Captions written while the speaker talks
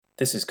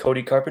This is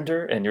Cody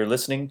Carpenter, and you're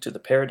listening to the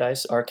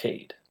Paradise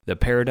Arcade. The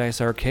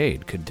Paradise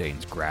Arcade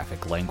contains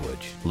graphic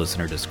language.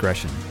 Listener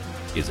discretion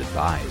is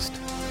advised.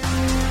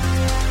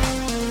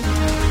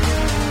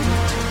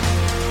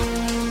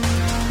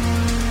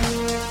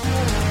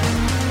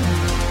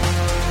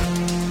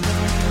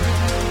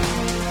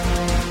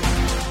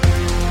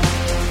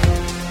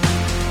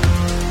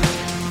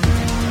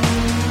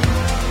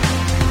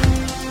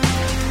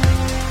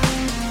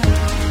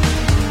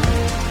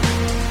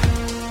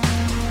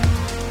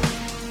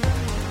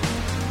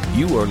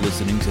 You are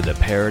listening to the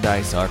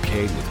Paradise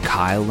Arcade with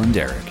Kyle and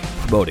Eric,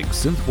 promoting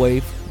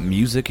synthwave,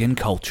 music, and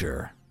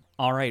culture.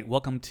 All right,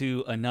 welcome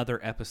to another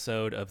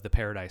episode of the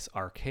Paradise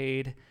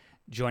Arcade.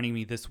 Joining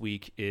me this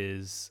week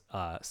is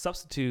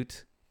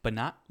substitute, but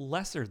not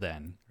lesser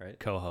than,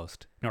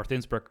 co-host, North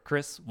Innsbruck.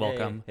 Chris,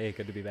 welcome. Hey,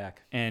 good to be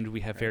back. And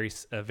we have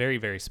a very,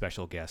 very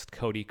special guest,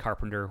 Cody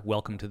Carpenter.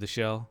 Welcome to the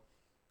show.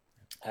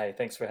 Hi,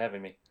 thanks for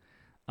having me.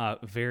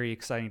 Very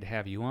exciting to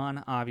have you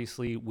on,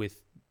 obviously,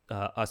 with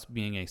us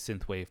being a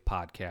synthwave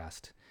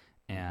podcast,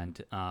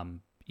 and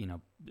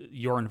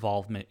your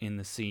involvement in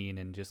the scene,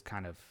 and just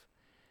kind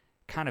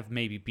of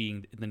maybe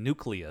being the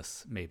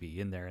nucleus, maybe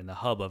in there, in the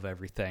hub of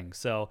everything.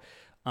 So,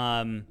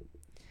 I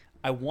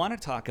want to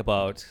talk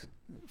about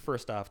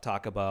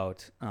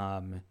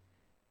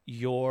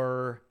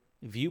your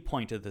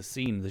viewpoint of the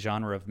scene, the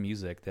genre of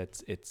music.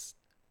 It's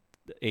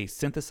a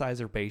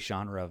synthesizer-based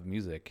genre of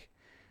music.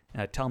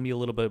 Tell me a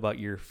little bit about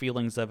your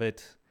feelings of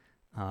it.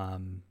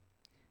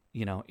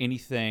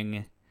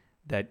 Anything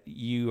that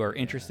you are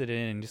interested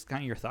in, and just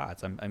kind of your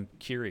thoughts. I'm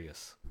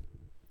curious.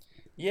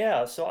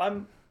 Yeah, so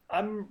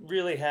I'm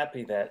really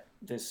happy that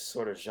this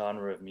sort of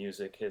genre of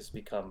music has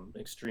become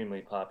extremely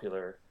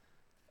popular.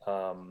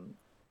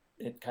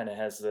 It kind of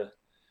has the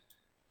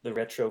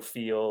retro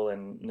feel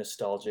and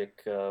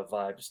nostalgic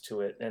vibes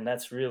to it, and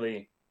that's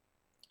really,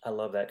 I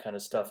love that kind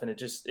of stuff, and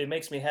it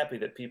makes me happy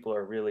that people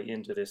are really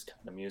into this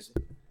kind of music.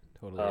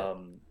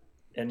 Totally.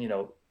 And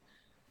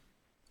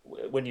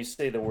when you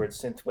say the word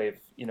synthwave,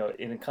 it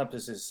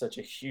encompasses such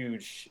a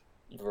huge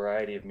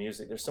variety of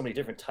music. There's so many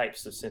different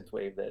types of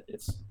synthwave that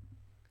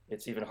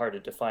it's even hard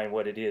to define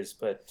what it is.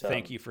 But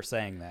thank you for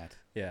saying that.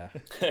 Yeah.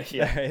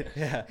 Yeah. Right.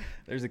 Yeah.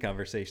 There's a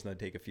conversation that'd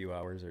take a few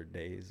hours or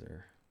days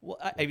or. Well,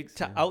 I mean,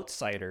 to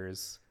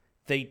outsiders,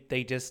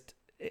 they just,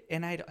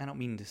 and I don't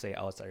mean to say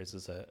outsiders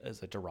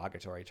as a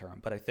derogatory term,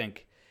 but I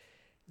think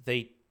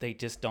they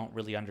just don't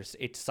really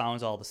understand. It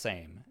sounds all the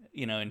same.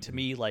 And to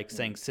me, like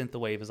saying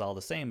synthwave is all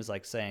the same is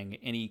like saying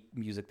any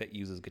music that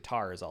uses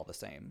guitar is all the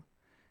same.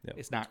 Yep.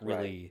 It's not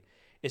really, right.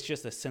 It's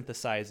just a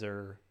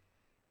synthesizer,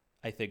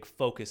 I think,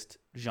 focused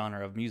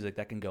genre of music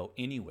that can go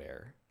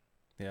anywhere.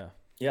 Yeah.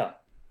 Yeah.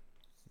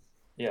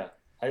 Yeah.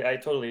 I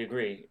totally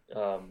agree.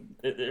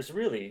 There's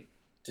really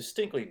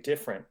distinctly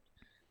different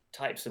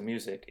types of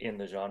music in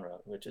the genre,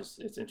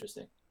 it's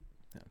interesting.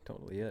 Yeah,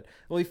 totally it.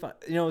 Well,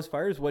 as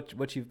far as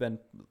what you've been,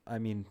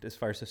 as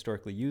far as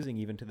historically using,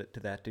 even to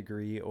that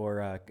degree,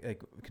 or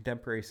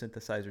contemporary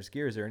synthesizers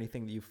gear, is there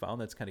anything that you've found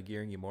that's kind of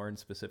gearing you more in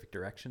specific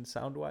directions,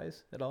 sound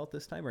wise, at all at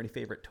this time, or any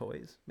favorite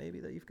toys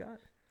maybe that you've got?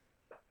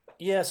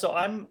 Yeah, so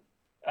I'm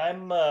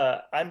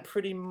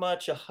pretty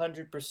much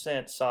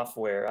 100%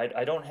 software.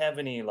 I don't have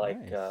any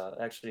Nice.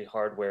 Actually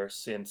hardware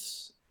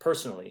synths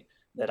personally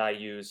that I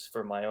use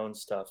for my own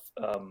stuff.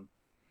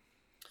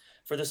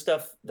 For the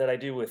stuff that I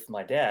do with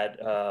my dad,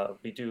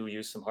 we do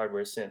use some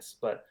hardware synths,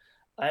 but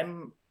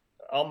I'm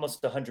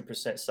almost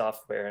 100%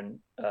 software. And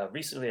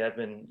recently I've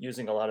been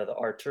using a lot of the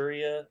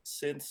Arturia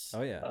synths.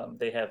 Oh, yeah.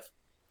 They have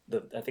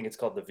I think it's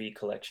called the V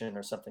collection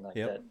or something like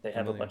that. They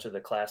have a bunch of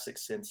the classic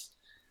synths.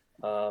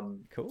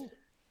 Cool.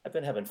 I've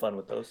been having fun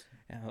with those.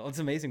 Yeah, well, it's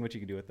amazing what you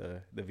can do with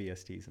the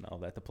VSTs and all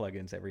that, the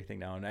plugins, everything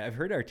now. And I've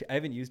heard I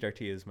haven't used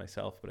Artias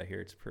myself, but I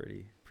hear it's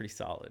pretty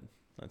solid.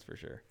 That's for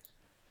sure.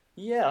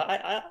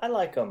 Yeah, I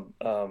like them.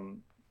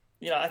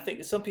 I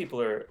think some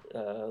people are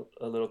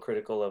a little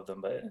critical of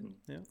them, but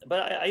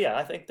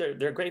I think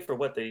they're great for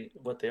what they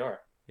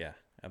are. Yeah,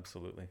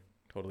 absolutely.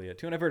 Totally it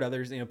too. And I've heard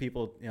others,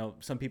 people,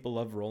 some people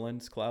love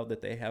Roland's cloud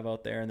that they have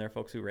out there, and there are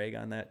folks who rag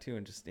on that too,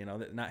 and just,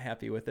 not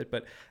happy with it.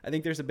 But I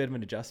think there's a bit of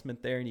an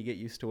adjustment there, and you get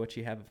used to what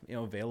you have,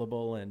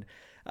 available. And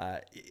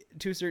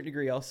to a certain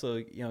degree also,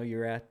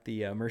 you're at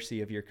the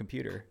mercy of your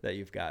computer that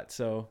you've got.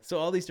 So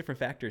all these different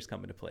factors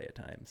come into play at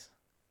times.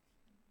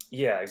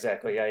 Yeah,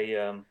 exactly.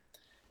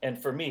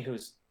 And for me, who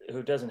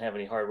doesn't have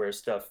any hardware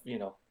stuff,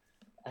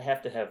 I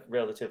have to have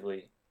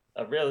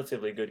a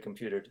relatively good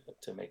computer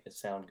to make it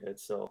sound good.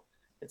 So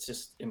it's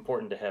just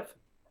important to have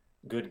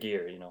good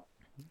gear,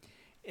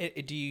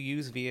 Do you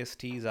use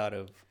VSTs out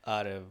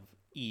of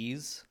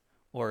ease,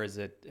 or is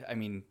it?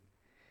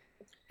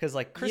 Because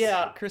like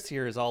Chris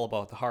here is all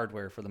about the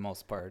hardware for the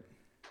most part.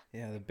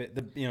 Yeah,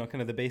 the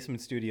kind of the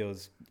basement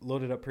studios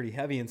loaded up pretty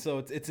heavy, and so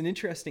it's an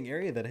interesting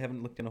area that I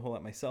haven't looked in a whole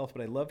lot myself,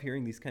 but I love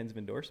hearing these kinds of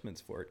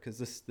endorsements for it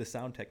because the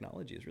sound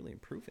technology is really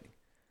improving.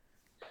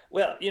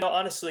 Well,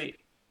 honestly,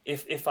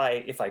 if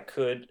I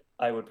could,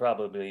 I would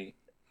probably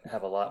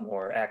have a lot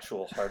more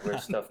actual hardware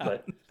stuff,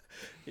 but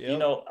Yep.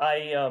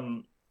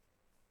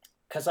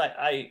 because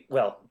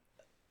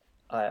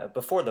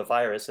before the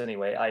virus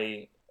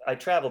anyway, I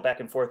travel back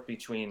and forth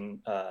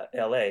between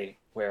LA,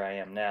 where I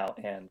am now,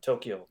 and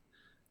Tokyo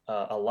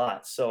a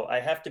lot. So I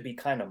have to be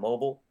kind of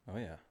mobile. Oh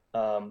yeah.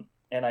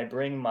 And I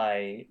bring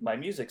my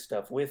music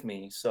stuff with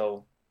me.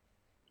 So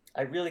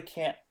I really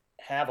can't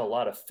have a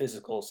lot of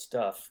physical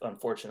stuff,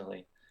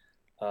 unfortunately.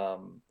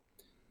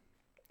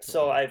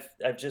 So I've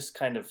just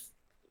kind of,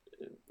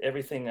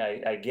 everything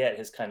I get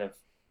has kind of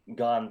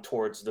gone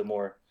towards the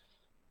more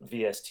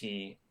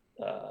VST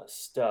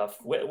stuff,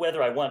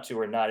 whether I want to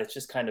or not. It's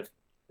just kind of,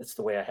 it's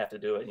the way I have to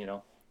do it, you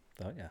know?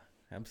 Oh yeah,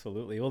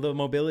 absolutely. Well, the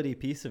mobility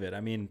piece of it,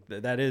 I mean,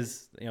 that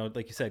is, you know,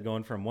 like you said,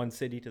 going from one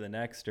city to the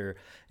next, or,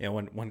 you know,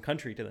 one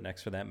country to the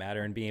next for that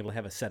matter, and being able to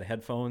have a set of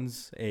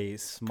headphones, a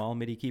small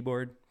MIDI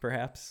keyboard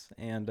perhaps,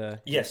 and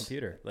a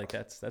computer. Like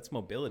that's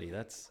mobility.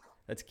 That's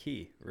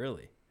key,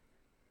 really.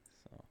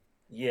 So.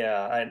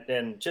 Yeah,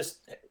 and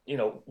just, you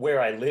know, where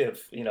I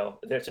live, you know,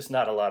 there's just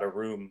not a lot of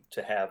room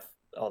to have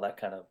all that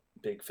kind of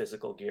big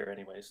physical gear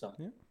anyway. So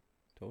yeah,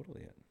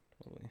 totally.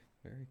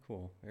 Very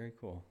cool. Very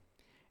cool.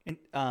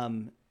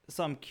 And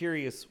so I'm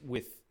curious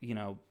with, you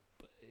know,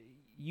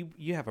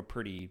 you have a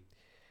pretty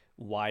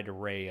wide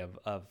array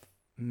of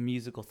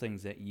musical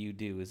things that you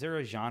do. Is there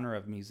a genre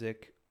of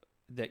music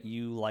that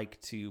you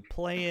like to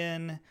play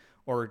in,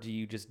 or do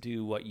you just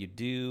do what you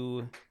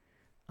do?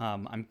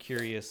 I'm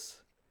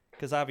curious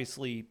because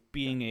obviously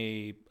being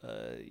a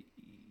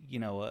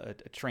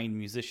trained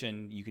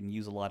musician, you can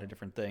use a lot of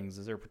different things.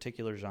 Is there a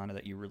particular genre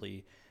that you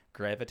really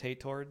gravitate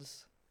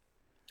towards?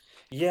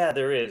 yeah,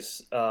 there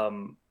is.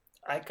 I'm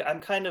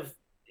kind of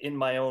in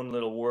my own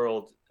little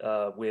world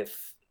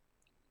with.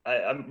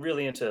 I'm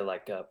really into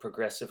like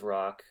progressive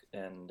rock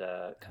and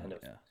kind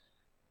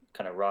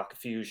of rock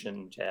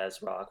fusion,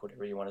 jazz rock,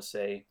 whatever you want to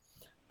say.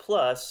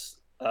 Plus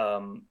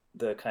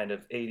the kind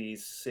of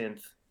 '80s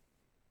synth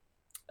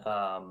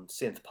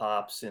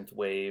pop, synth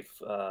wave,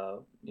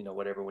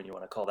 whatever when you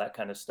want to call that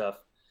kind of stuff.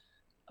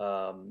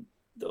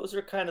 Those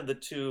are kind of the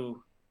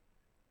two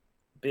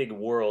big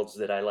worlds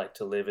that I like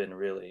to live in,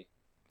 really.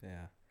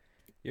 Yeah.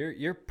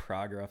 Your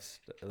prog rock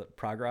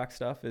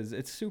stuff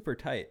it's super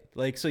tight.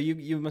 Like, so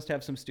you must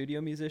have some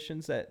studio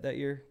musicians that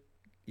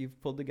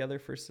you've pulled together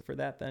for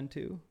that then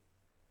too.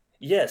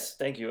 Yes,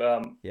 thank you.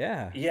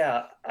 Yeah.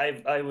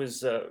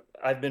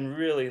 I've been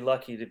really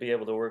lucky to be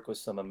able to work with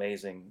some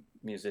amazing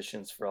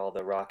musicians for all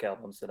the rock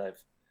albums that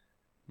I've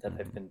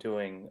been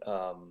doing.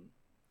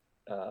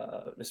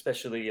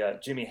 Especially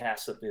Jimmy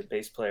Haslip, the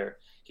bass player.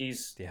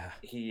 He's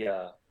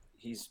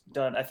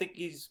done. I think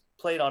he's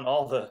played on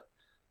all the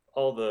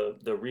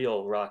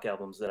real rock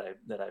albums that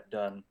I've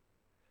done,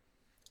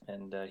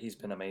 and he's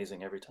been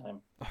amazing every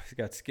time. Oh, he's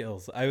got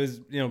skills. I was,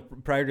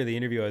 prior to the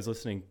interview, I was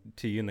listening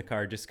to you in the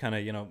car, just kind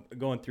of,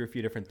 going through a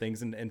few different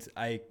things, and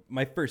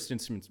my first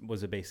instrument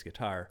was a bass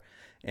guitar,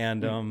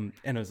 and I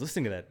was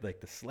listening to that,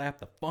 like the slap,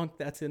 the funk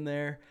that's in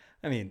there.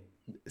 I mean,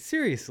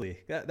 seriously,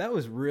 that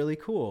was really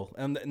cool,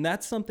 and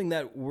that's something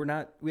that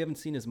we haven't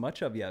seen as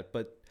much of yet.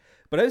 But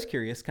I was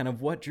curious, kind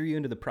of what drew you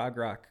into the prog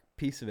rock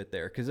piece of it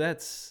there, because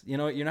that's,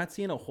 you're not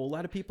seeing a whole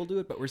lot of people do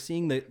it, but we're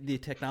seeing the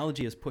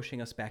technology is pushing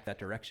us back that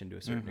direction to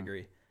a certain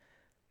degree.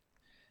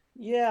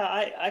 Yeah,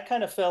 I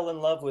kind of fell in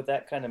love with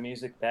that kind of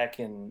music back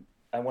in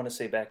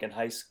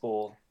high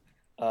school.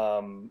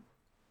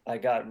 I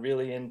got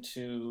really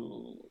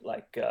into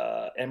like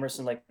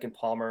Emerson, Lake and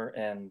Palmer,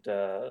 and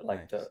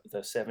like the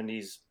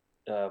 70s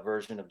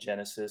version of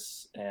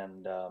Genesis,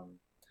 and all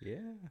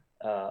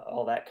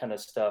that kind of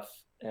stuff.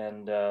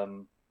 And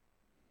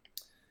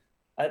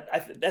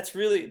that's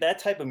really, that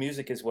type of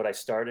music is what I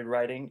started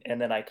writing, and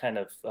then I kind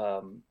of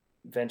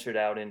ventured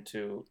out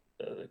into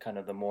kind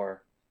of the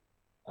more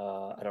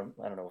I don't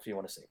know if you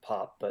want to say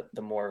pop, but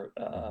the more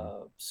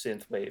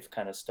synth wave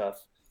kind of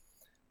stuff.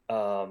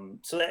 So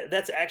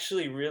that's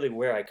actually really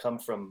where I come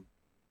from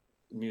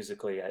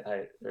musically.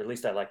 Or at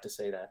least I like to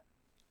say that.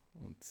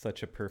 It's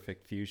such a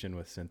perfect fusion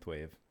with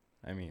synthwave.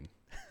 I mean,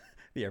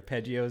 the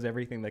arpeggios,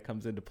 everything that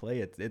comes into play,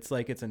 it's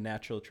like it's a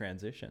natural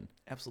transition.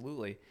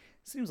 Absolutely.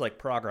 It seems like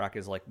prog rock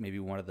is like maybe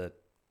one of the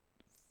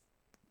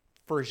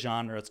first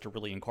genres to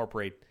really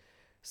incorporate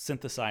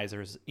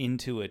synthesizers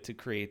into it to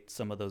create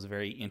some of those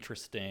very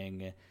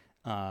interesting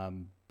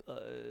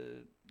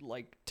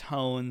like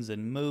tones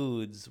and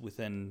moods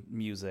within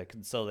music,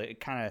 and so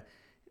that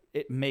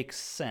it makes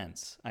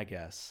sense, I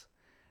guess.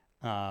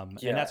 And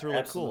that's really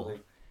absolutely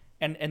cool.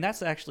 And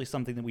that's actually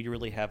something that we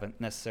really haven't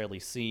necessarily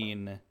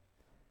seen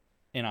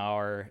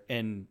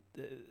in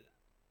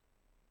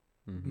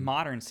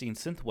modern scene,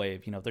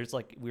 synthwave. There's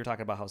like, we were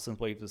talking about how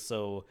synthwave is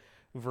so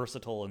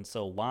versatile and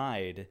so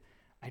wide.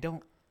 I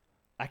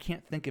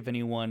can't think of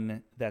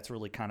anyone that's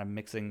really kind of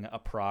mixing a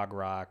prog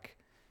rock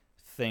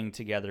thing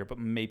together, but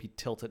maybe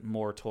tilt it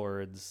more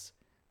towards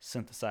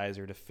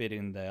synthesizer to fit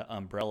in the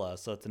umbrella.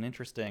 So it's an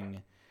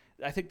interesting,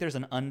 I think there's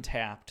an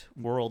untapped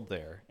world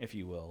there, if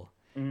you will.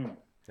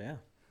 Yeah,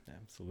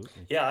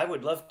 absolutely. Yeah, I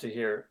would love to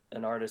hear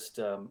an artist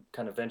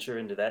kind of venture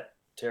into that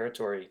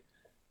territory.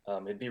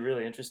 It'd be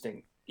really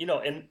interesting.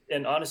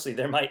 and honestly,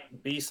 there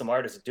might be some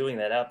artists doing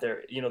that out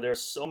there. There are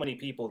so many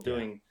people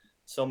doing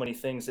so many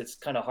things. It's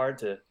kind of hard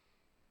to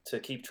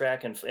keep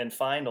track and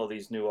find all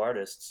these new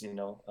artists.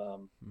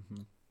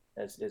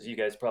 As you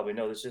guys probably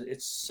know,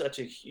 it's such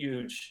a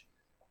huge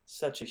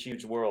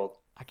world.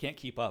 I can't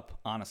keep up,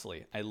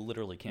 honestly. I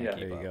literally can't keep up.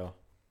 There you go.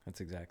 That's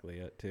exactly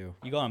it too.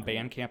 You go on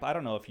Bandcamp. I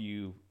don't know if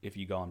you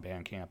go on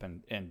Bandcamp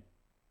and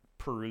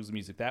peruse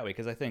music that way,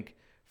 because I think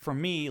for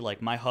me,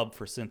 like, my hub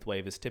for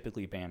synthwave is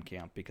typically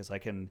Bandcamp, because I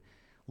can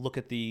look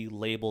at the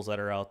labels that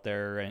are out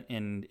there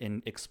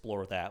and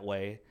explore that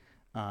way.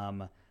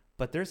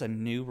 But there's a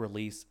new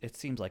release, it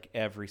seems like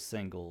every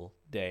single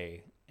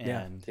day.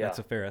 And that's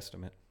a fair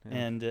estimate. Yeah.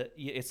 And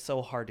it's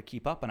so hard to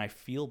keep up, and I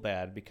feel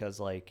bad because,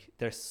 like,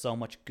 there's so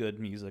much good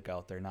music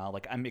out there now.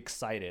 Like, I'm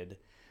excited.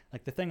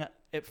 Like, the thing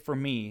for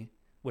me,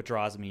 what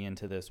draws me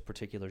into this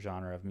particular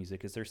genre of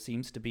music is there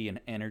seems to be an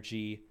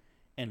energy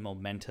and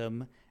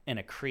momentum and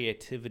a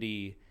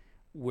creativity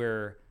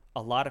where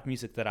a lot of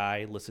music that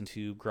I listened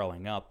to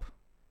growing up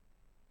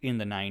in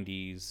the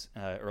 90s,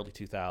 early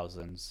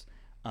 2000s,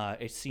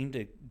 it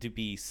seemed to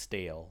be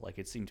stale. Like,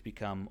 it seemed to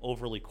become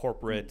overly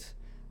corporate,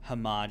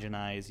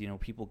 homogenized.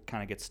 People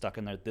kind of get stuck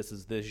in there. This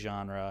is this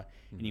genre,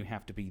 and you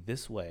have to be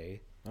this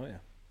way. Oh, yeah.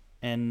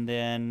 And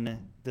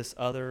then this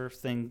other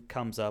thing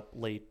comes up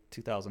late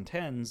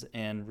 2010s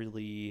and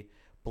really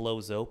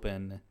blows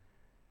open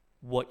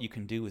what you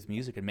can do with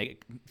music and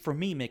make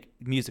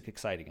music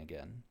exciting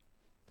again.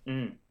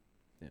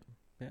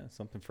 Yeah,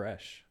 something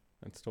fresh.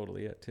 That's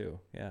totally it too.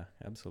 Yeah,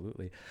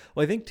 absolutely.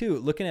 Well, I think too,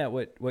 looking at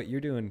what you're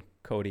doing,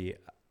 Cody,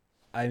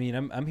 I mean,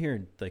 I'm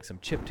hearing like some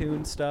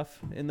chiptune stuff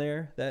in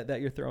there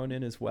that you're throwing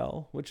in as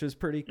well, which is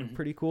pretty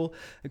cool.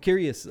 I'm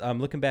curious,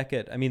 looking back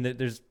at, I mean,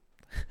 there's,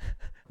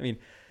 I mean,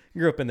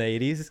 grew up in the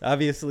 80s,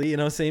 obviously,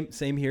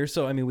 same here.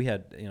 So, I mean, we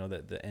had,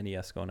 the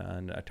NES going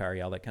on,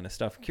 Atari, all that kind of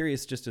stuff.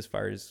 Curious just as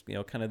far as,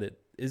 kind of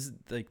is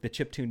like the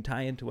chiptune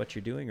tie into what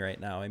you're doing right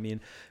now? I mean,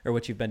 or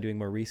what you've been doing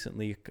more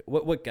recently?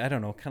 What I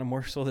don't know, kind of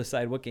more so the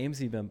side, what games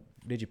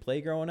did you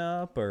play growing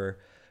up, or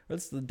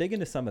let's dig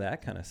into some of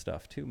that kind of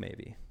stuff too,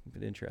 maybe.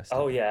 It'd be interesting.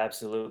 Oh yeah,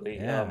 absolutely.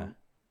 Yeah.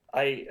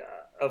 I,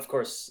 of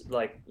course,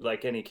 like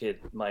any kid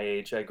my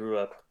age, I grew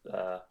up,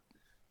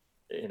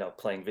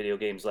 playing video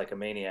games like a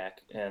maniac,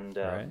 and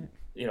right.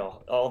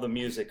 All the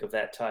music of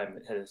that time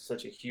had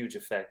such a huge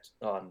effect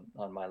on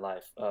my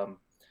life.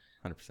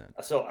 100%.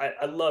 So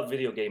I love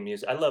video game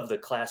music. I love the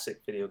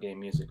classic video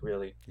game music,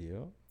 really.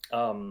 Yeah.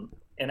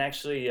 And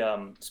actually,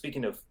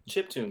 speaking of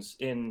chiptunes,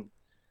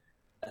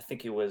 I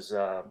think it was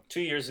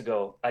 2 years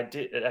ago, I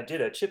did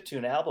a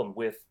chiptune album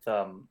with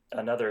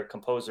another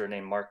composer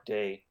named Mark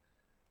Day.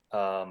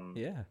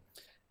 Yeah.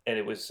 And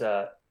it was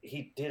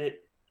he did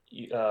it.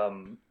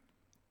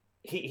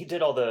 He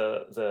did all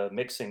the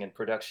mixing and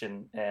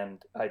production,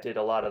 and I did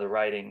a lot of the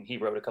writing. He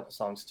wrote a couple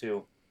songs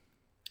too.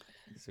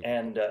 Super.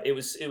 And it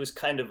was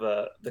kind of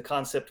the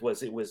concept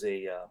was it was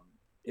a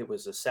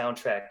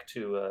soundtrack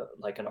to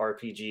like an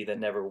RPG that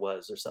never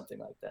was, or something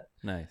like that.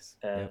 Nice.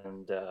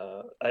 And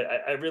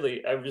I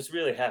was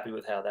really happy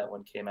with how that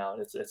one came out.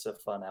 It's a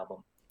fun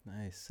album.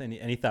 Nice.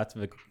 Any thoughts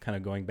of kind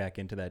of going back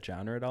into that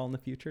genre at all in the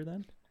future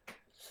then?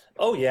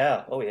 Oh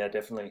yeah,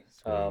 definitely.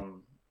 Sweet.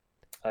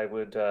 I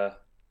would.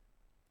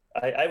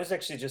 I was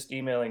actually just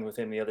emailing with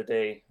him the other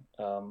day,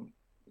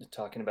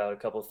 talking about a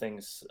couple of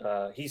things.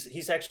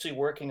 He's actually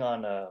working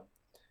on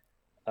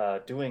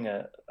doing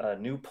a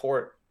new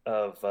port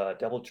of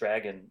Double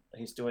Dragon.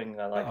 He's doing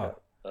I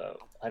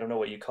don't know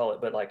what you call it,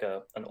 but like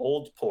an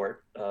old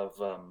port of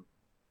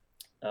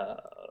I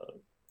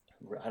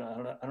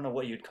don't know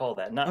what you'd call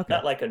that. Not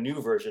like a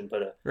new version,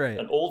 but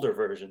an older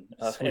version.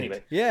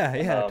 Anyway.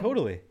 Yeah,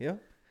 totally. Yeah.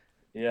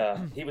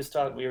 Yeah,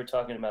 we were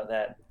talking about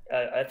that.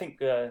 I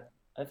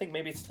think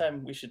maybe it's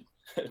time we should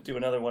do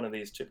another one of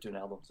these chiptune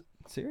albums.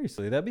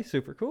 Seriously, that'd be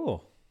super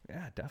cool.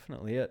 Yeah,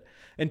 definitely it.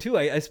 And two,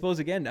 I suppose,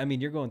 again, I mean,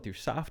 you're going through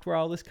software,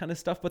 all this kind of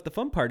stuff, but the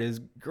fun part is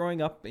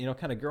growing up,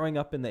 kind of growing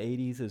up in the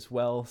 80s as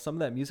well. Some of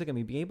that music, I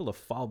mean, being able to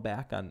fall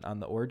back on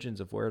the origins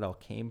of where it all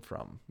came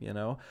from,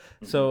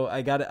 Mm-hmm. So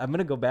I'm going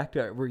to go back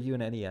to, were you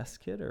an NES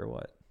kid or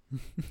what?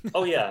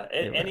 Oh yeah,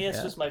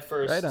 NES was my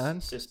first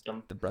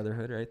system. The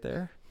Brotherhood right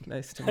there.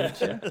 Nice to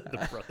meet you.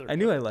 I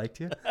knew I liked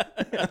you.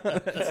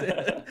 That's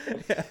it.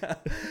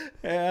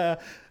 Yeah.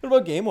 What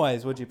about game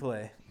wise? What'd you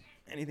play?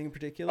 Anything in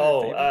particular?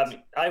 Oh,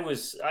 I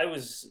was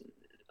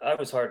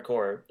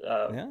hardcore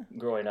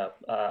growing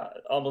up.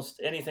 Almost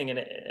anything and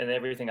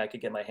everything I could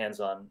get my hands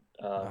on.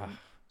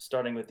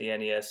 Starting with the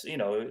NES,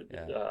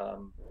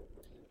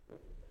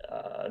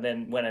 and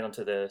then went on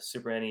to the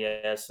Super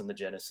NES and the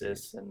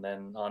Genesis, and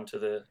then on to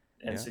the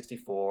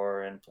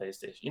N64 and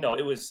PlayStation.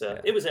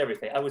 It was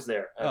everything. I was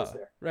there.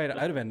 Right. I'd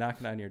have been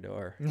knocking on your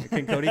door.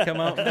 Can Cody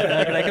come out?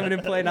 Can I come in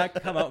and play? Not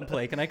come out and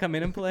play. Can I come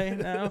in and play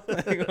now?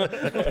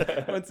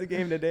 What's the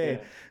game today?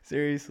 Yeah.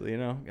 Seriously,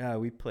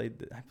 I played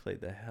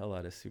the hell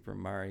out of Super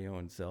Mario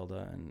and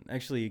Zelda, and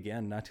actually,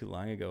 again, not too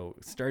long ago,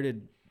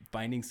 started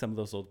finding some of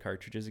those old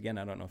cartridges again.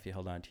 I don't know if you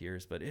held on to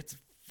yours, but it's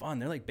fun.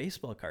 They're like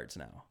baseball cards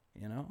now.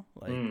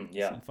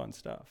 Some fun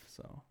stuff.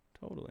 So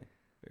Totally.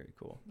 Very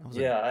cool.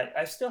 Yeah,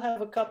 I still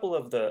have a couple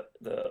of the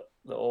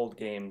old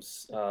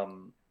games.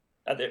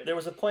 There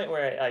was a point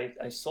where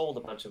I sold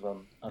a bunch of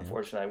them.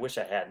 Unfortunately, I wish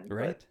I hadn't.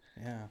 Right. But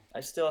Yeah. I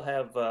still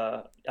have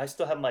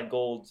my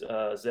gold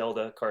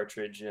Zelda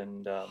cartridge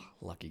and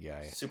Lucky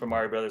guy. Super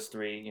Mario Brothers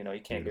 3. You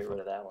can't get rid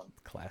of that one.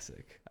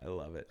 Classic. I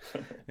love it.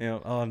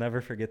 I'll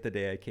never forget the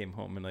day I came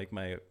home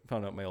and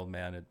found out my old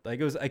man had,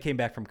 I came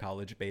back from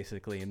college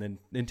basically, and then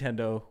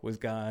Nintendo was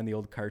gone, the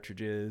old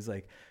cartridges,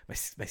 like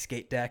my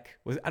skate deck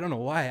was, I don't know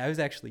why I was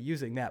actually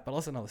using that, but all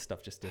of a sudden all this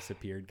stuff just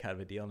disappeared, kind of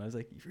a deal. And I was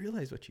like, you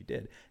realize what you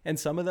did. And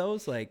some of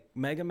those, like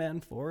Mega Man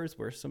 4 is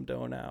worth some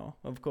dough now,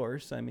 of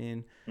course. I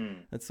mean,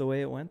 that's the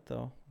way it went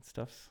though.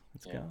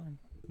 It's gone.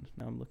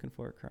 Now I'm looking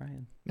for it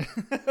crying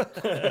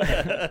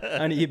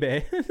on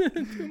eBay.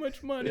 Too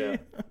much money. Yeah.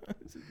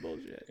 This is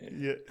bullshit.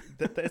 Yeah,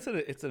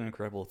 it's an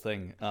incredible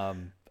thing.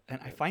 And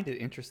I find it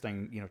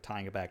interesting,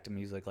 tying it back to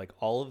music, like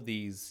all of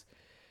these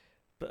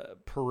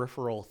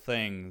peripheral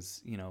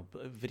things,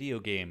 video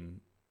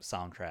game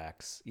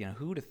soundtracks.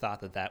 Who would have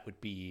thought that would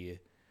be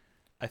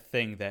a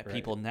thing that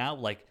people now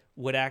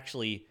would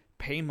actually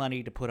pay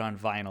money to put on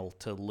vinyl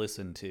to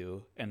listen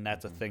to, and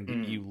that's a thing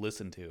that you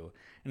listen to,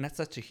 and that's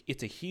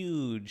it's a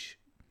huge.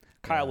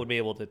 Kyle would be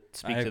able to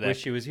speak to that. I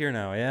wish he was here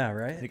now. Yeah,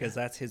 right. Because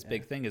that's his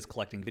big thing, is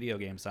collecting video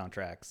game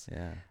soundtracks.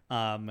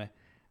 Yeah.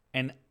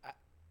 And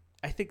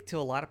I think to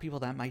a lot of people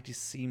that might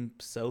just seem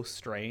so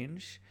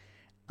strange,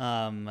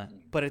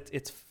 but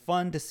it's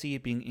fun to see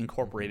it being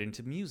incorporated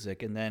into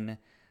music, and then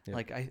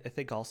I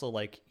think also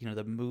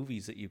the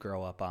movies that you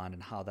grow up on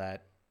and how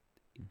that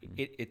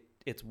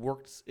it's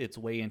worked its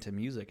way into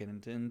music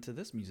and into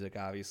this music,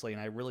 obviously.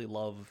 And I really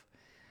love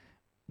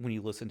when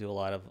you listen to a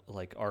lot of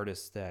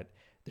artists that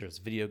there's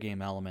video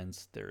game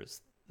elements,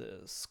 there's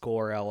the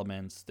score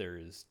elements,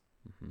 there's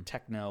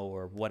techno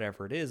or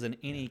whatever it is, and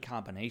any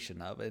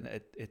combination of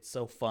it. It's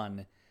so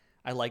fun.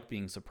 I like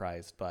being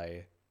surprised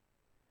by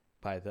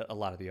a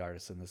lot of the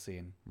artists in the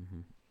scene.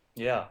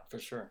 Yeah, for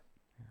sure.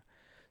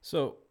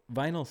 So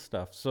vinyl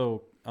stuff.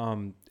 So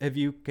have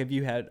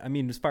you had, I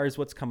mean, as far as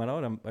what's coming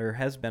out or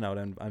has been out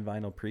on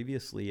vinyl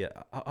previously,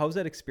 how's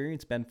that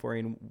experience been for you,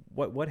 and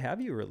what have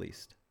you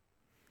released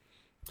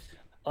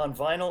on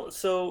vinyl?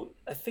 So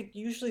I think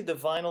usually the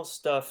vinyl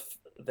stuff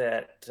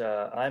that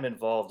I'm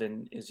involved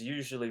in is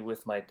usually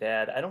with my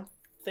dad. I don't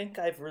think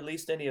I've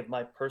released any of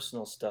my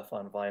personal stuff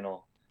on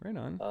vinyl. Right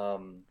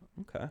on.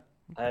 Okay.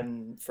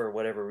 I'm, for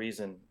whatever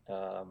reason,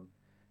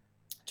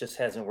 just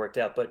hasn't worked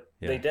out, but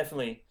they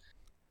definitely,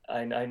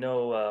 I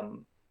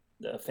know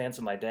fans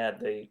of my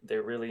dad,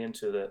 they're really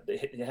into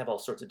they have all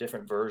sorts of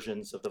different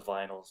versions of the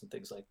vinyls and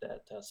things like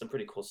that. Some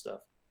pretty cool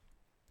stuff.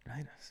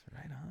 Right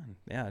on.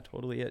 Yeah,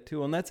 totally it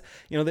too. And that's,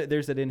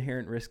 there's that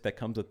inherent risk that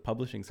comes with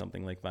publishing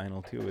something like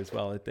vinyl too, as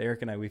well.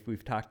 Eric and I,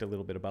 we've talked a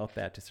little bit about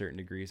that to certain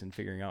degrees, and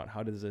figuring out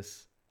how does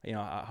this,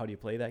 how do you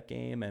play that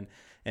game and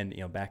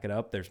back it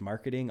up. There's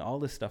marketing, all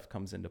this stuff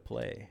comes into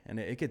play, and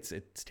it's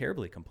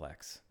terribly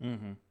complex.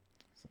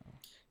 So.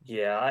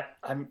 Yeah,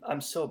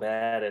 I'm so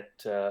bad at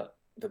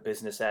the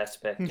business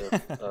aspect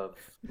of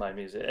my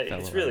music.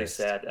 It's really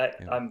sad.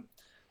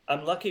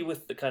 I'm lucky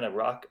with the kind of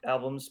rock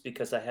albums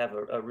because I have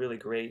a really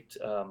great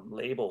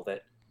label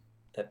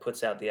that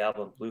puts out the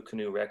album, Blue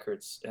Canoe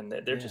Records, and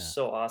they're just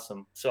so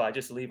awesome. So I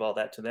just leave all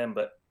that to them.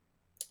 But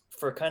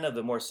for kind of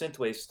the more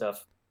synthwave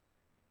stuff,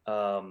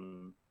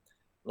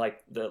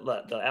 like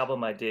the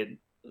album I did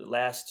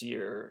last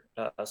year,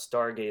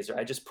 Stargazer,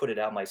 I just put it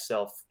out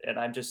myself, and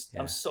I'm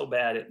so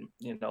bad at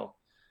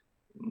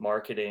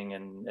marketing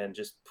and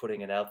just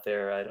putting it out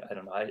there. I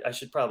don't know. I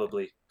should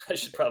probably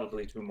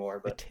do more.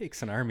 But it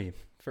takes an army,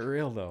 for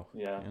real though.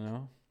 Yeah.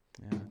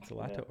 It's a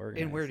lot to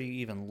organize. And where do you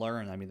even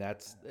learn? I mean,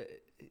 that's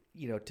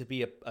to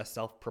be a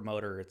self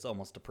promoter, it's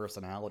almost a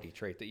personality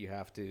trait that you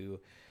have to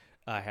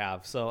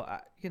have. So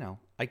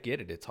I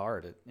get it. It's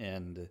hard,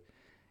 and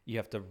you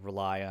have to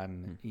rely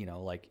on,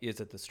 is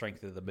it the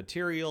strength of the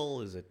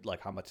material? Is it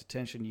how much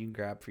attention you can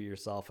grab for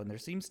yourself? And there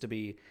seems to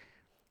be,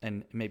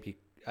 and maybe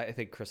I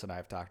think Chris and I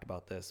have talked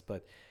about this,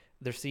 but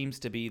there seems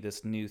to be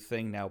this new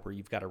thing now where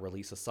you've got to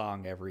release a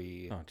song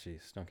every... Oh,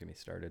 geez. Don't get me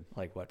started.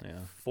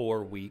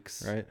 4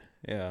 weeks. Right.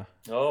 Yeah.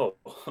 Oh.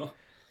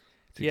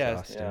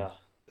 Yeah.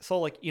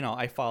 So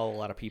I follow a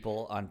lot of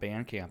people on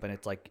Bandcamp, and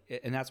it's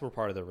and that's where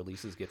part of the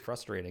releases get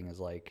frustrating is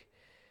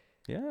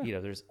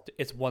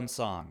it's one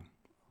song.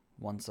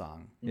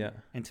 Yeah.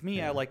 And to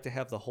me, I like to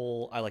have a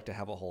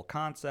whole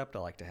concept. I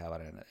like to have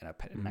it in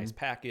a nice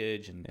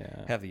package and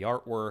have the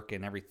artwork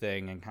and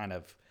everything, and kind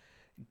of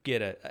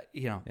get a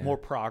more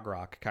prog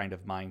rock kind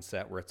of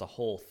mindset where it's a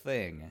whole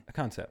thing, a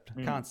concept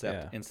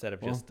instead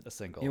of just a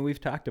single.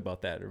 We've talked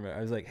about that. I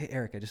was like, hey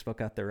Eric, I just about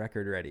got the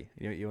record ready.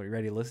 You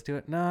ready to listen to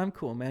it? No, I'm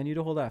cool, man. You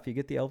don't hold off. You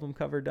get the album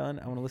cover done,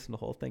 I want to listen to the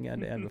whole thing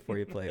end to end before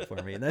you play it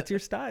for me. And that's your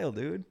style,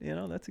 dude.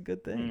 That's a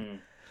good thing.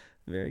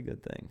 Very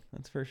good thing.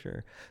 That's for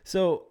sure.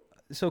 So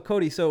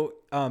Cody,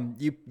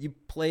 you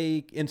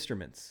play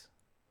instruments.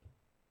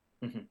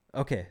 Mhm.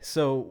 Okay,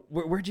 so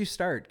where'd you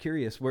start?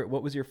 Curious, what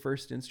was your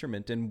first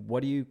instrument, and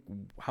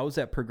how's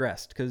that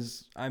progressed?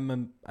 Because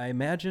I'm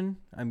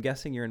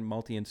guessing you're a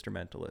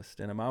multi-instrumentalist,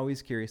 and I'm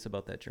always curious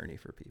about that journey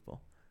for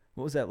people.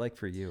 What was that like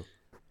for you?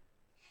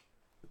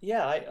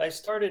 Yeah, I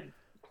started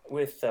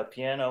with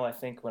piano, I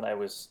think, when I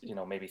was,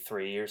 maybe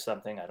 3 or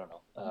something. I don't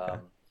know. Okay.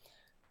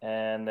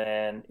 And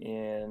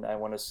then I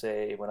want to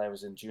say when I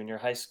was in junior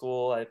high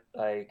school,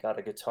 I got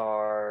a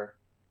guitar,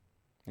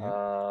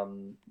 Yeah.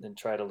 then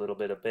tried a little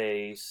bit of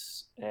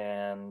bass,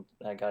 and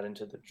I got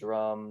into the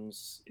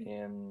drums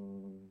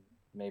in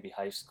maybe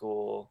high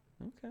school.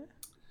 Okay.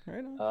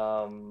 Right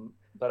on.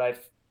 But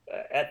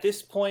at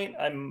this point,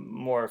 I'm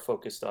more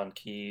focused on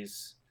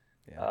keys.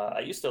 Yeah. I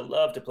used to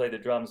love to play the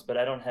drums, but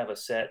I don't have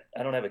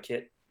a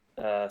kit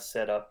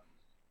set up,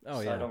 Oh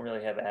so yeah. I don't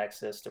really have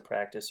access to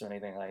practice or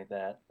anything like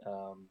that.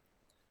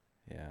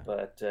 Yeah.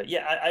 But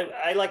yeah,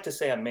 I like to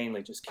say I'm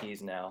mainly just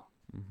keys now.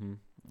 Mm-hmm.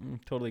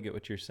 Totally get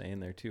what you're saying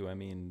there too. I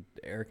mean,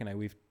 Eric and I,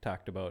 we've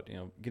talked about,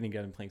 getting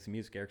together and playing some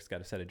music. Eric's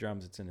got a set of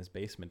drums. It's in his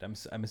basement.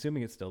 I'm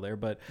assuming it's still there,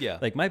 but Yeah.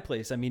 like my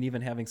place, I mean,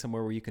 even having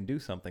somewhere where you can do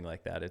something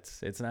like that,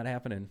 it's not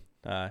happening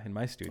in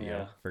my studio.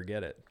 Yeah.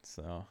 Forget it.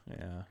 So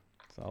yeah,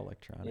 it's all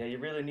electronic. Yeah, you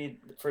really need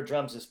for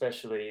drums,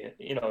 especially.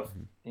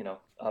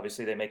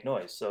 Obviously they make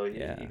noise, so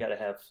Yeah. you gotta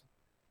have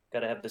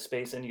the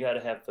space, and you gotta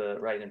have the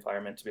right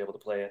environment to be able to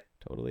play it.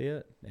 Totally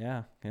it.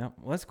 Yeah. Yeah.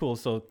 Well, that's cool.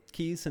 So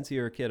keys since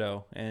you were a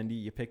kiddo, and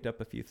you picked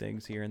up a few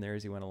things here and there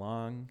as you went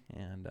along,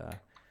 and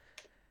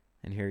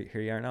here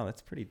you are now.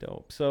 That's pretty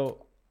dope.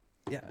 So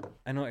yeah,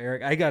 I know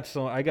Eric. I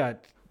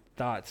got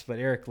thoughts, but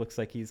Eric looks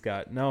like he's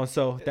got no.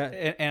 So that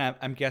and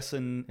I'm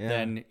guessing Yeah.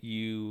 then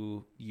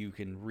you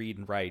can read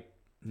and write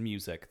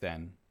music.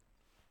 Then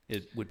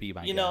it would be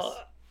my You guess. know,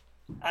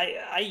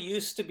 I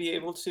used to be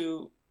able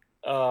to,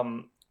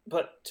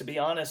 but to be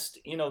honest,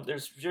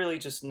 there's really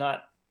just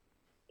not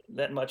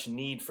that much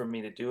need for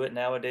me to do it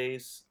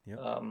nowadays. Yep.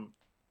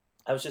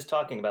 I was just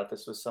talking about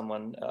this with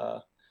someone.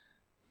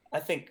 I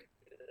think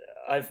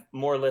I've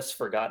more or less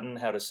forgotten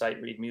how to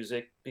sight read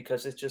music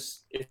because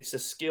it's a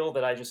skill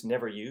that I just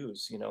never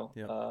use.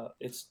 Yep.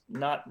 It's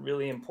not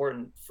really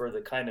important for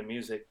the kind of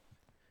music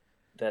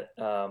that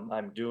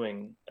I'm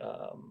doing.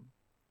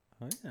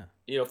 Oh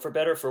yeah. For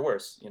better or for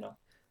worse.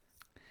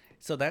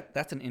 So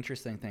that's an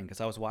interesting thing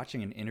because I was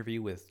watching an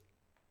interview with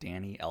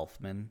Danny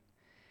Elfman,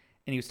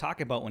 and he was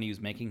talking about when he was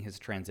making his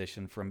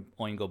transition from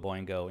Oingo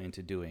Boingo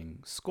into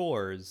doing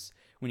scores.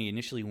 When he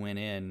initially went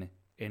in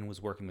and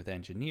was working with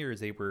engineers,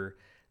 they were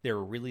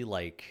really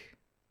like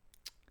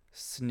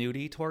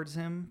snooty towards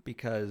him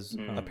because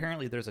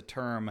apparently there's a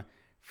term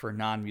for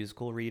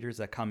non-musical readers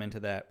that come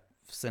into that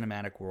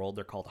cinematic world.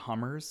 They're called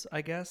hummers,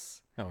 I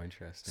guess. Oh,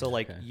 interesting. So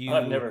like Okay.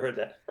 I've never heard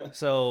that.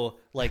 So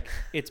like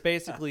it's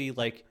basically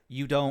like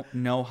you don't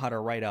know how to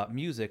write out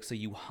music, so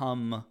you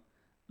hum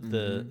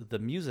the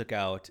music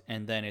out,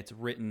 and then it's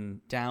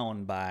written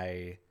down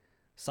by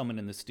someone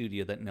in the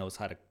studio that knows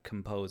how to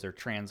compose or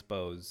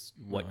transpose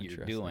what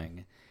you're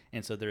doing.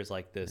 And so there's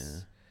like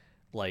this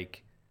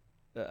like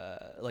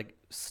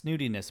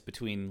snootiness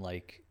between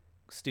like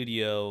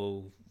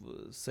studio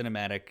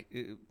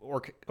cinematic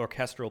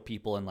orchestral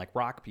people and like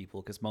rock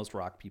people, because most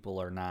rock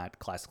people are not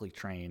classically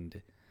trained.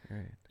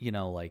 Right.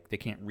 Like they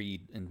can't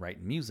read and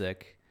write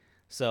music.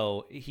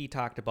 So he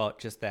talked about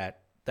just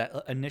that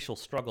initial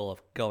struggle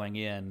of going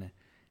in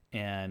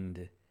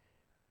and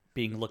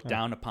being looked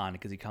down upon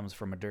because he comes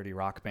from a dirty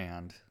rock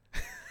band.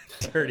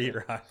 Dirty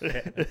rock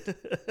band.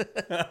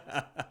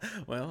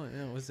 Well,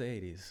 it was the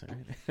 80s,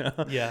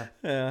 right? Yeah.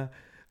 Yeah.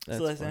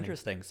 So that's funny.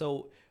 interesting.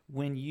 So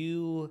when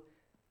you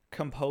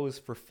compose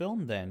for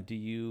film, then do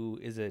you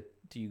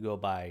go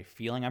by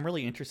feeling? I'm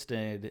really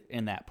interested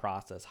in that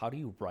process. How do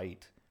you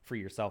write for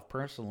yourself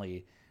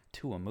personally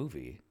to a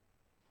movie?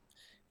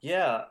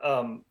 Yeah.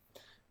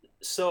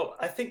 So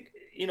I think,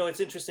 it's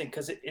interesting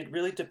because it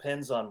really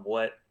depends on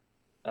what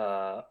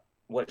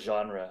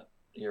genre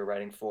you're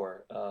writing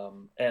for,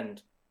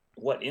 and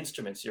what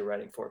instruments you're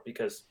writing for.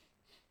 Because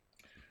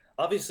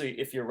obviously,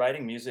 if you're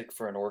writing music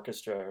for an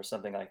orchestra or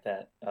something like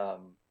that,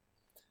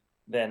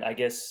 then I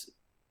guess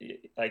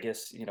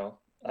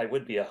I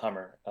would be a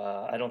hummer.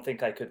 I don't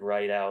think I could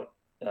write out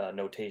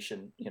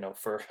notation,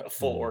 for a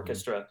full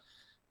orchestra.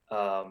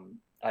 I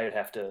would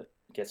have to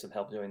get some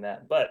help doing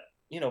that. But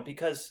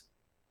because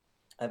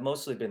I've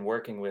mostly been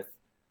working with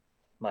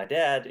my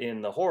dad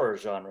in the horror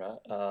genre,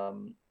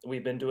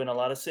 we've been doing a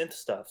lot of synth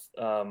stuff,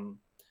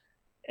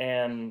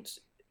 and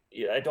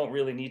I don't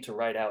really need to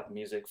write out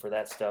music for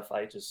that stuff.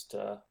 I just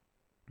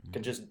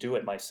can just do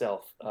it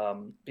myself,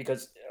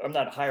 because I'm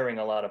not hiring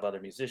a lot of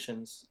other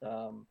musicians.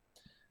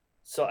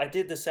 So I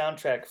did the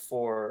soundtrack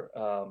for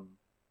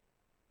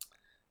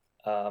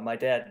my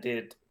dad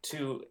did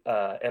 2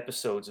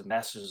 episodes of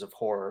Masters of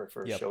Horror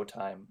for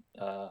Showtime,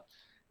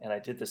 and I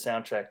did the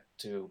soundtrack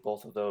to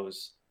both of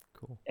those.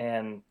 Cool.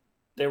 And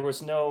there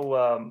was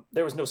no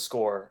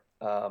score.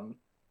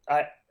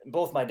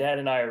 Both my dad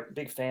and I are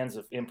big fans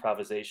of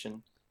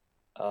improvisation.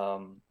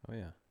 Oh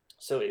yeah.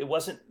 So it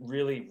wasn't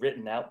really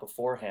written out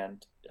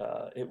beforehand.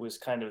 It was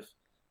kind of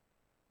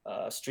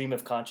stream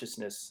of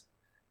consciousness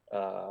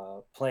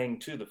playing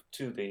to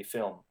the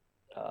film.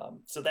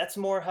 So that's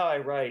more how I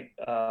write,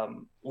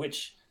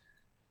 which,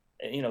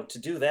 to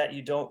do that,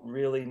 you don't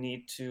really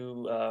need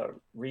to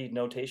read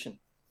notation.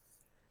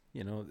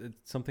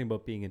 It's something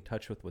about being in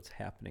touch with what's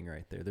happening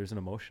right there. There's an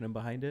emotion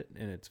behind it,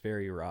 and it's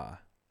very raw,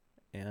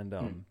 and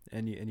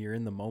you're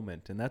in the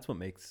moment, and that's what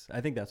makes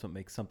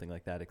something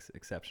like that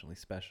exceptionally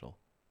special.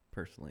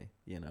 Personally,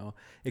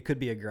 it could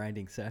be a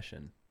grinding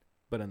session,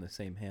 but on the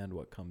same hand,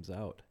 what comes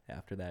out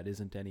after that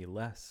isn't any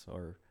less,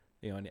 or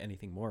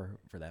anything more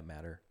for that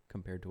matter,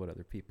 compared to what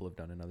other people have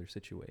done in other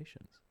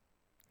situations.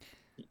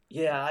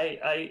 Yeah,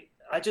 I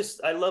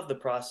love the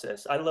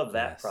process. I love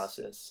that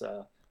process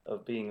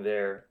of being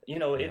there.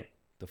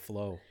 The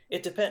flow.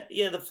 It depends.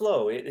 Yeah, the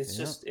flow.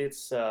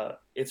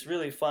 It's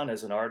really fun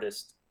as an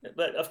artist.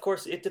 But of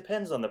course, it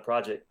depends on the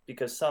project,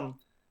 because some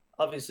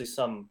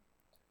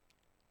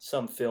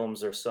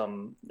films or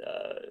some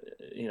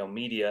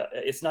media,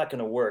 it's not going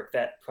to work.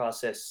 That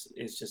process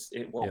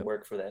it won't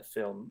work for that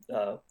film.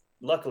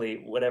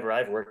 Luckily, whatever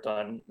I've worked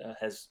on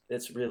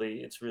it's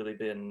really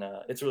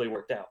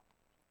worked out.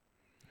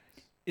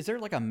 Is there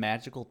like a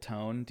magical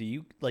tone? Do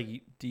you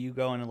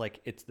go into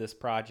like, it's this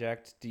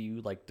project? Do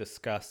you like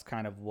discuss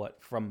kind of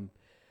what from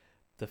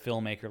the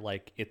filmmaker,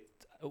 like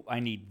I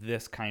need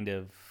this kind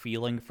of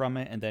feeling from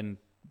it, and then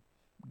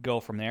go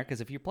from there?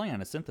 Because if you're playing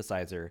on a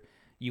synthesizer,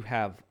 you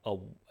have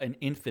an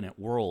infinite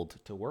world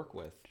to work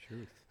with.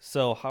 Truth.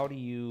 So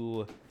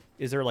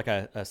is there like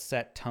a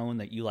set tone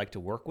that you like to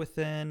work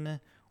within,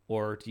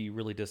 or do you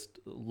really just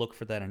look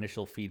for that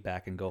initial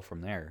feedback and go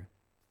from there?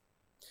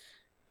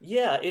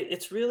 Yeah,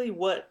 it's really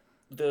what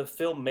the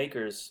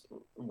filmmakers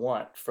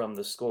want from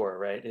the score,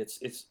 right?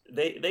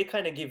 They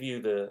kind of give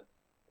you the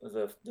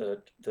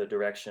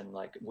direction,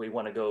 like, we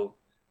want to go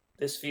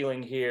this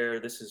feeling here.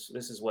 This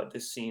is what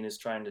this scene is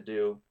trying to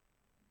do.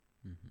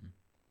 Mm-hmm.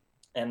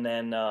 And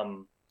then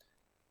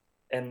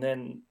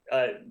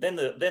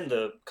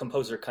the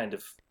composer kind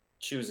of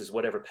chooses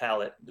whatever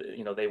palette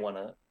they want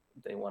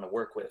to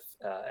work with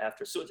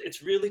after. So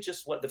it's really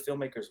just what the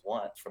filmmakers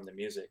want from the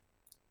music.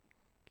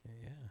 Okay,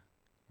 yeah,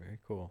 very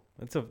cool.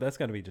 That's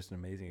got to be just an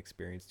amazing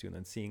experience too. And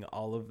then seeing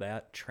all of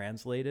that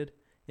translated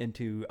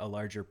into a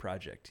larger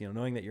project,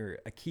 knowing that you're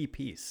a key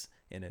piece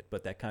in it,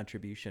 but that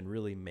contribution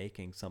really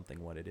making something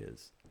what it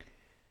is.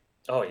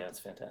 Oh yeah, it's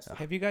fantastic.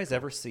 Have you guys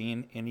ever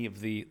seen any of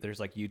there's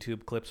like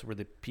YouTube clips where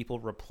the people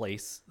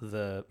replace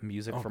the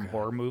music from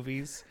horror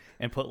movies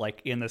and put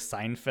like in the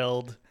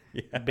Seinfeld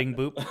Bing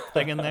Boop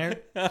thing in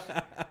there?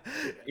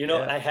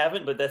 I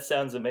haven't, but that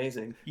sounds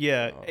amazing.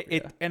 Yeah,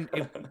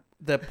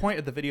 the point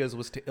of the videos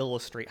was to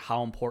illustrate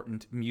how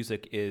important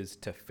music is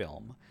to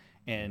film.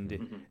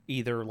 And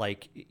either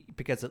like,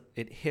 because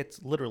it hits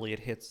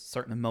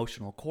certain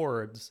emotional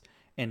chords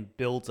and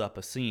builds up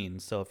a scene.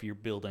 So if you're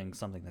building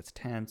something that's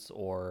tense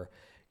or,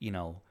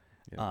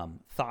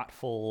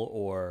 thoughtful,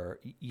 or,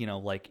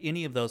 like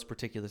any of those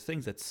particular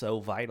things, that's so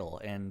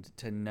vital. And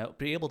to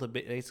be able to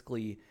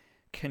basically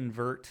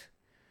convert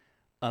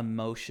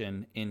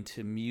emotion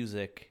into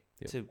music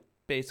to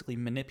basically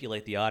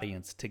manipulate the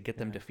audience to get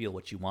them to feel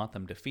what you want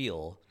them to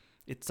feel.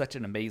 It's such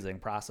an amazing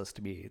process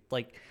to me.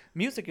 Like,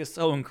 music is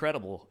so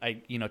incredible.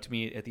 To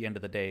me, at the end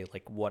of the day,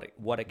 like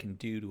what it can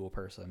do to a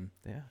person.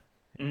 Yeah.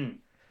 Mm.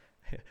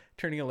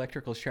 Turning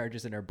electrical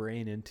charges in our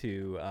brain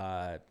into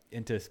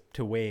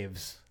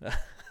waves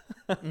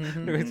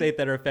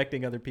that are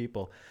affecting other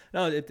people.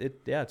 No,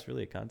 it's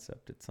really a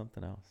concept. It's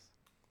something else,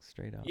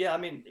 straight up. Yeah, I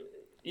mean,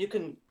 you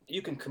can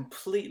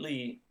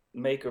completely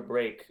make or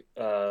break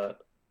an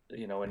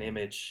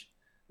image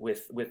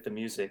with the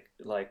music.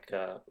 Like,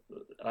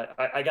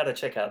 I got to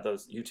check out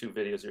those YouTube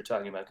videos you're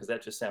talking about, because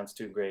that just sounds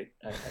too great.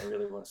 I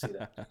really want to see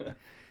that.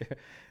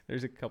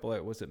 There's a couple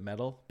of, was it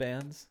metal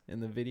bands in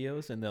the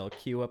videos, and they'll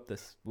cue up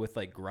this with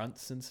like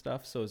grunts and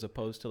stuff. So as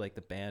opposed to like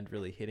the band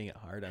really hitting it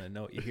hard on a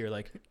note, you hear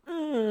like,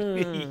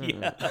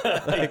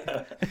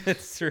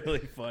 it's really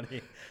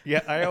funny.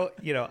 Yeah,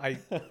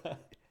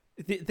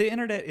 The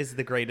internet is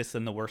the greatest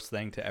and the worst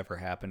thing to ever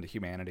happen to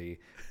humanity.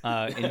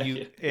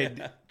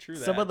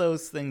 Some of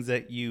those things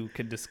that you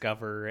could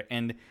discover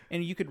and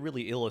you could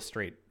really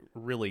illustrate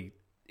really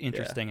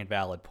interesting and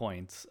valid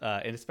points.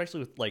 And especially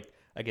with, like,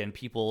 again,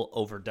 people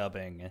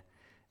overdubbing,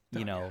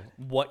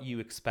 what you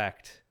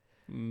expect,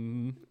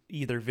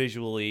 either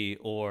visually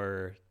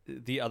or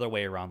the other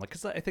way around. Like,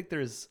 'cause I think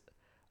there's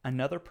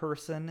another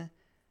person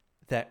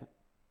that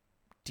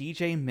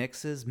DJ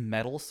mixes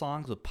metal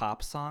songs with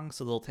pop songs.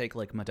 So they'll take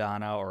like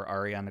Madonna or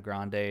Ariana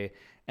Grande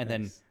and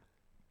then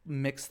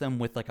mix them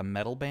with like a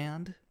metal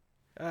band.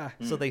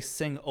 So they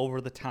sing over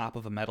the top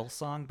of a metal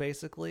song,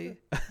 basically.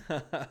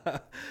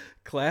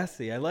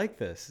 Classy. I like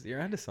this.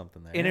 You're onto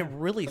something there. And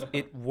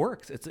it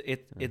works.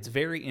 It's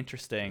very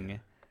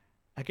interesting.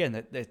 Again,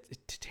 the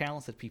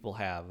talents that people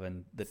have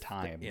and the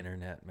time. The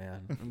internet,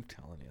 man. I'm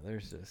telling you,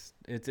 there's just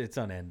it's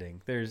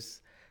unending.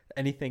 There's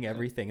anything,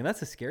 everything, and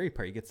that's the scary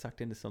part. You get sucked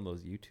into some of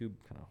those YouTube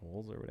kind of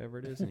holes or whatever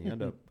it is, and you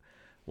end up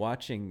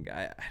watching,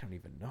 I don't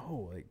even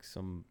know, like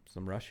some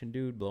Russian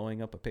dude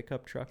blowing up a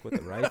pickup truck with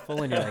a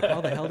rifle, and you're like,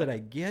 how the hell did I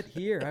get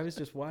here? I was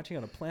just watching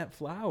how to plant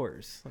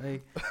flowers.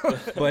 Like,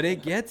 but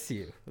it gets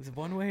you. It's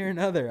one way or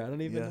another. I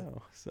don't even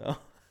know. So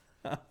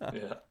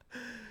Yeah.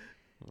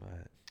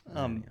 But,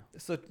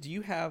 so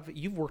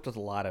you've worked with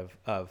a lot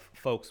of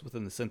folks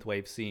within the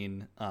synthwave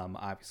scene,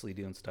 obviously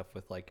doing stuff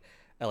with like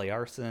L.A.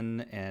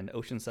 Arson and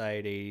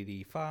Oceanside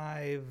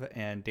 85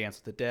 and Dance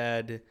with the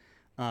Dead.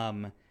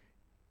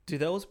 Do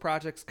those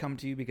projects come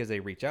to you because they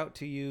reach out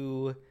to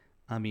you?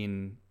 I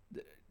mean,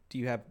 do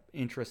you have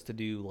interest to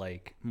do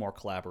like more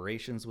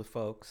collaborations with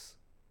folks?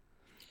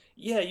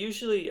 Yeah,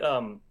 usually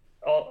I'll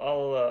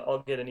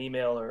get an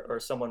email or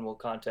someone will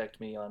contact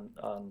me on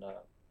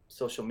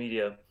social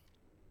media.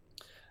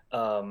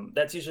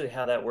 That's usually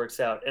how that works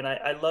out, and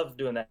I love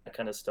doing that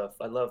kind of stuff.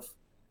 I love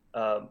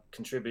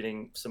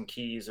contributing some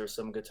keys or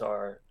some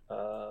guitar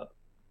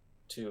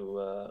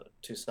to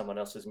someone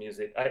else's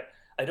music.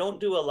 I don't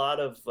do a lot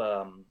of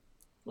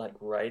like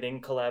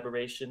writing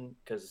collaboration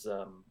because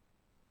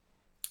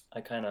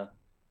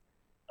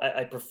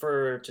I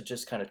prefer to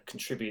just kind of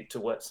contribute to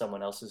what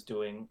someone else is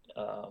doing.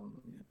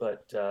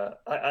 But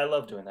I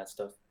love doing that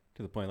stuff.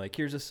 To the point, like,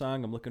 here's a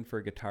song, I'm looking for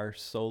a guitar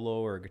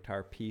solo or a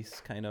guitar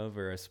piece kind of,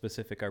 or a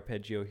specific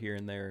arpeggio here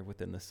and there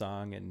within the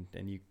song, and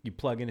you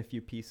plug in a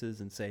few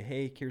pieces and say,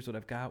 hey, here's what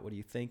I've got, what do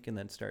you think? And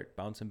then start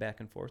bouncing back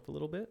and forth a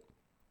little bit.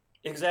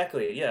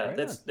 Exactly. Yeah, Right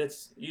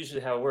that's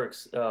usually how it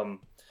works.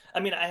 I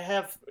mean, I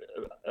have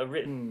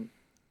written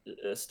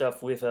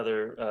stuff with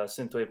other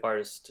synthwave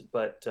artists,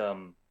 but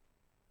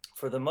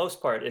for the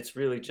most part, it's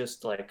really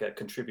just like a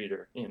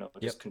contributor.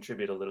 Just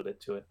contribute a little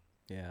bit to it.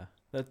 Yeah,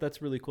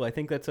 that's really cool. I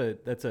think that's a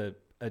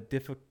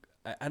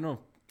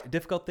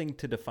difficult thing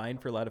to define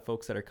for a lot of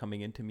folks that are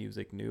coming into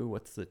music new.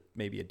 What's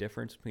maybe a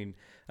difference between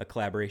a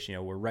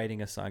collaboration? We're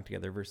writing a song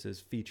together versus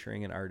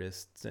featuring an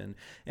artist,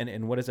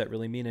 and what does that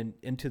really mean?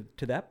 And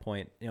to that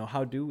point,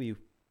 how do we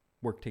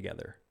work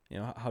together?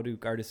 How do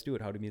artists do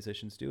it? How do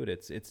musicians do it?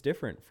 It's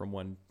different from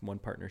one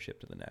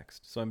partnership to the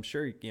next. So I'm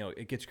sure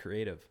it gets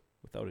creative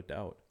without a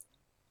doubt.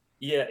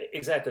 Yeah,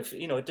 exactly.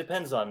 It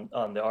depends on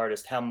the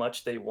artist, how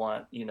much they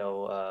want. Do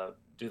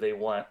they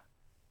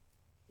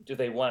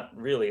want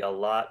really a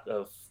lot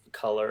of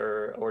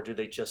color, or do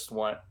they just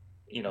want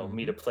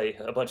me to play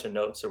a bunch of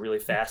notes, a really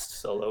fast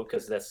solo?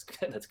 Because that's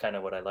kind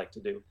of what I like to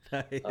do.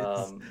 Nice.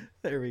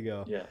 There we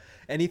go. Yeah.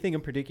 Anything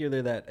in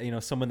particular that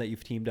someone that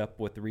you've teamed up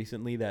with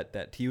recently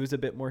that to you is a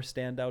bit more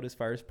standout as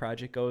far as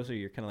project goes, or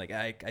you're kind of like,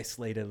 I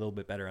slayed it a little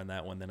bit better on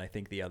that one than I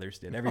think the others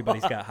did.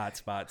 Everybody's got hot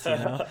spots,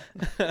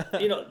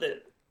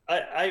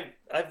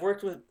 I've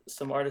worked with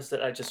some artists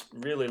that I just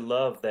really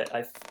love that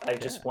I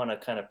just want to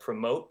kind of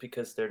promote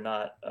because they're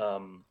not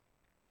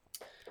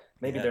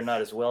they're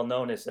not as well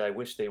known as I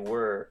wish they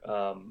were.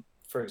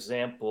 For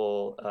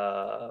example,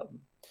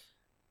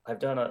 I've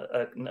done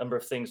a number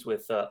of things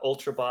with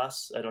Ultra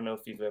Boss. I don't know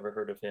if you've ever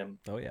heard of him.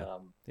 Oh yeah.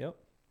 Yep.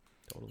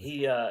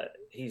 Totally.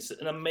 He's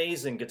an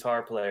amazing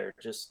guitar player,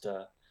 just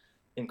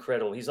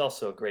incredible. He's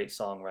also a great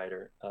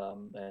songwriter,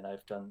 and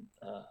I've done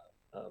a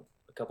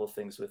couple of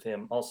things with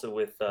him. Also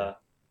with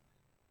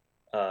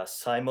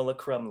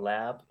Simulacrum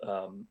Lab,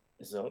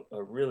 is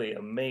a really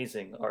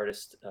amazing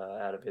artist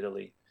out of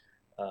Italy.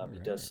 He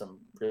does some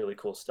really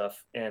cool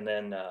stuff. And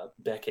then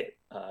Beckett,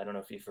 I don't know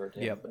if you've heard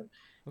him, but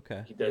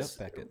okay, he does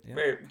Beckett.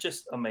 very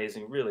just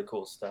amazing, really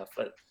cool stuff.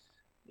 But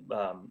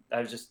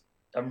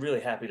I'm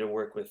really happy to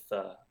work with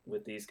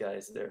these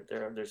guys.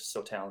 They're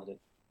so talented.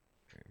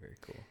 Very, very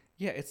cool.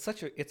 Yeah,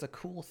 it's a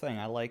cool thing.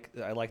 I like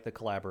the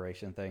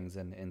collaboration things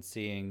and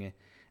seeing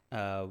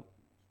how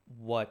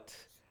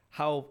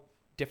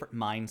different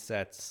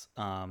mindsets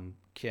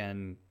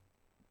can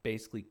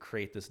basically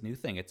create this new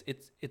thing.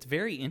 It's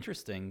very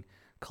interesting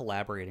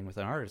collaborating with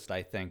an artist,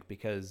 I think,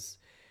 because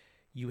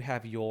you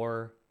have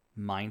your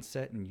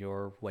mindset and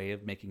your way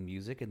of making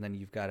music, and then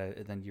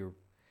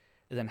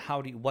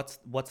what's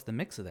the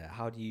mix of that?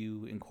 How do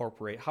you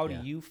incorporate? How do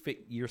you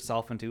fit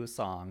yourself into a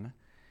song?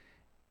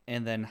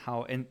 And then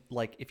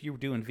like if you're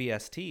doing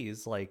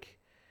VSTs, like,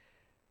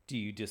 do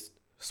you just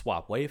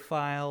swap WAV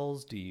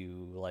files? Do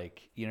you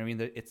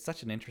it's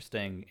such an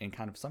interesting and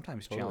kind of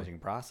sometimes challenging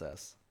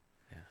process.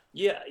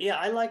 Yeah.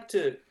 I like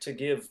to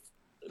give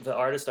the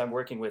artist I'm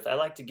working with, I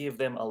like to give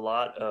them a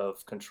lot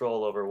of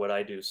control over what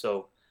I do.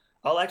 So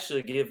I'll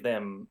actually give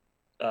them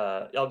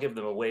a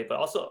WAV, but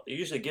also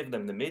usually give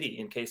them the MIDI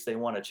in case they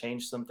want to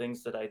change some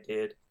things that I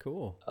did.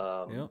 Cool.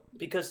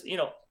 Because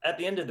at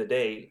the end of the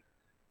day,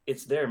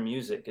 it's their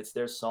music, it's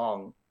their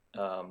song,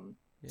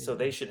 so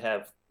they should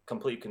have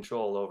complete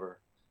control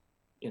over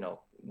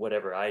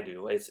whatever I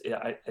do.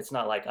 It's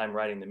not like I'm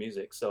writing the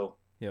music. So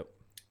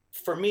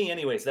for me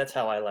anyways, that's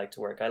how I like to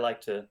work.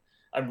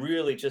 I'm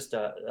really just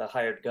a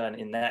hired gun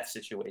in that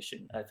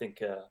situation, I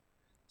think.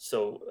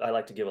 So I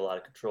like to give a lot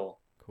of control.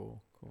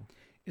 Cool.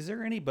 Is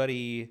there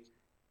anybody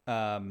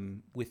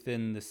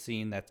within the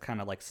scene that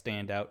kind of like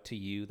stand out to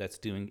you that's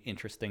doing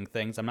interesting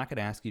things? I'm not going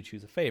to ask you to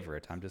choose a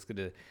favorite. I'm just going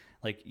to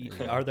like,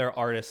 are there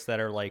artists that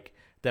are like,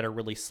 that are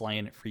really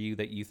slaying it for you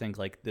that you think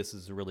like this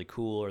is really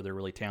cool or they're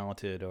really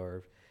talented,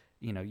 or,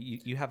 you know,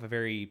 you have a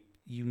very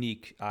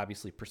unique,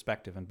 obviously,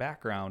 perspective and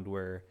background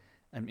where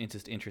I'm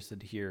just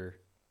interested to hear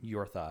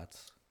your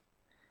thoughts.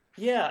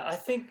 Yeah, I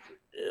think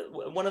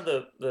one of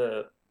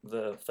the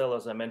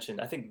fellows I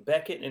mentioned, I think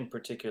Beckett in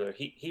particular,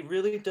 he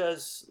really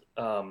does,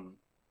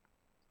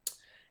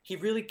 he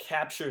really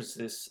captures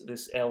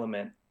this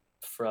element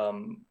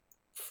from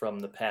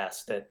the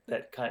past that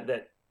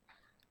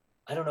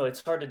I don't know,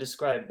 it's hard to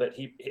describe, but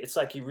it's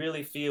like he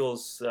really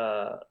feels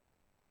that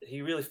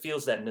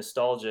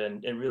nostalgia,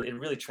 and it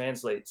really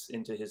translates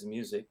into his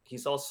music.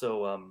 He's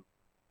also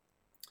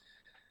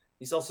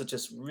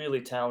just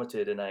really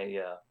talented, and I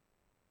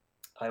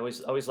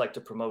always like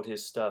to promote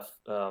his stuff.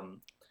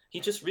 He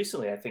just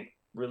recently, I think,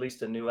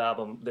 released a new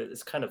album that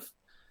is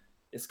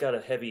it's got a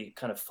heavy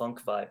kind of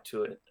funk vibe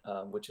to it,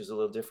 which is a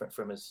little different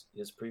from his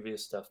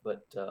previous stuff.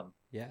 But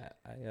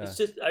it's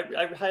just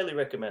I highly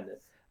recommend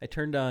it. I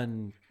turned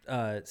on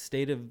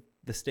State of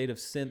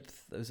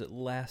Synth. Was it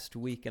last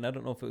week? And I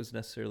don't know if it was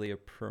necessarily a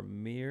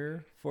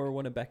premiere for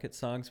one of Beckett's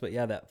songs, but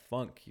yeah, that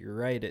funk. You're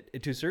right.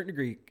 It to a certain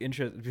degree,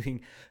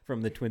 being from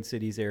the Twin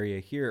Cities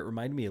area here, it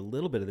reminded me a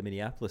little bit of the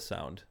Minneapolis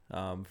sound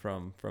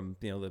from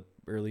the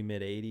early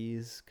mid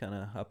 '80s, kind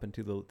of up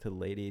into the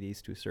late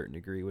 '80s to a certain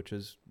degree, which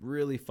is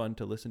really fun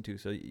to listen to.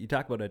 So you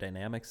talk about a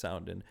dynamic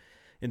sound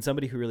and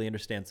somebody who really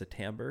understands the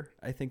timbre,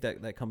 I think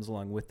that comes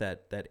along with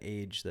that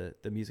age, the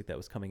music that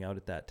was coming out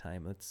at that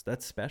time.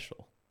 That's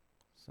special.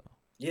 So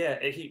yeah,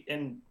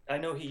 and I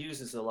know he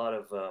uses a lot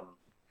of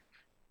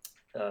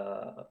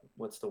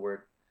what's the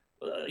word?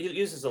 He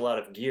uses a lot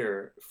of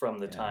gear from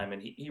the time,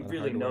 and he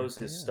really knows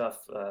his stuff,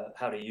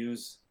 how to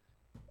use,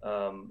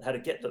 how to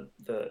get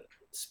the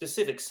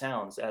specific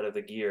sounds out of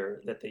the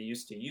gear that they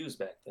used to use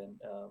back then.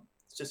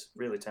 It's just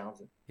really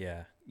talented.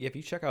 Yeah. If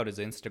you check out his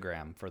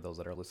Instagram, for those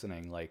that are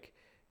listening, like,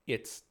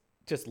 it's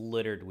just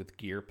littered with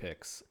gear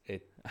pics.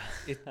 It's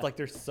like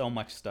there's so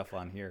much stuff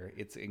on here.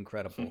 It's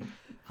incredible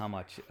how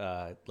much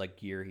like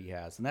gear he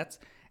has, and that's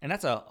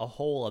a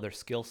whole other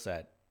skill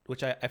set,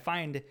 which I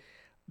find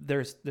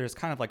there's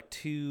kind of like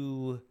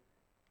two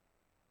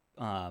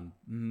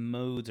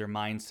modes or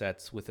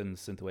mindsets within the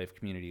synthwave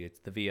community. It's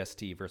the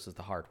VST versus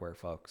the hardware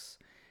folks,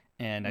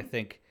 and I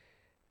think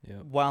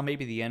while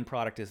maybe the end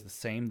product is the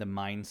same, the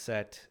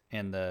mindset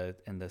and the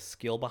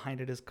skill behind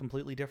it is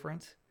completely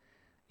different.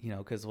 You know,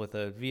 because with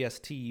a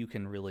VST, you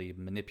can really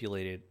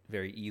manipulate it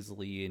very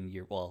easily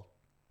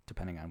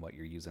depending on what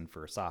you're using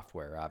for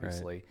software,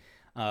 obviously,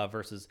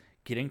 versus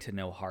getting to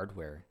know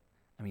hardware.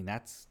 I mean,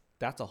 that's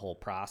a whole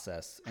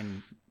process.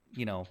 And,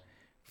 you know,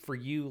 for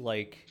you,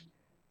 like,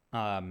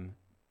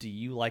 do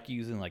you like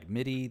using like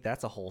MIDI?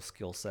 That's a whole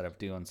skill set of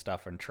doing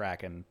stuff and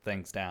tracking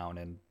things down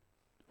and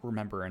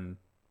remembering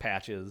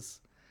patches.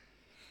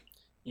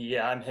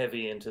 Yeah, I'm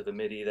heavy into the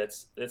MIDI.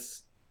 That's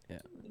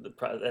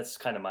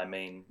kind of my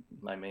main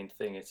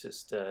thing. It's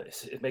just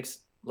it makes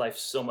life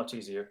so much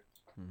easier.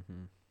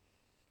 Mm-hmm.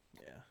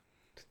 Yeah.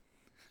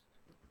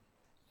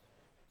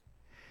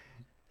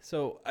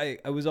 So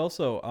I was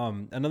also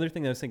another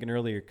thing I was thinking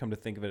earlier, come to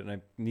think of it, and I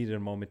needed a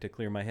moment to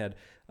clear my head.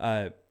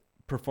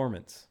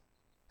 Performance.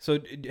 So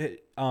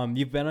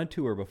you've been on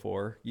tour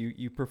before.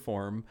 You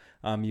perform.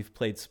 You've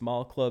played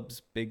small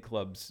clubs, big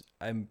clubs.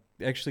 I'm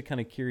actually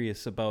kind of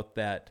curious about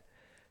that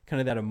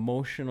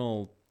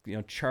emotional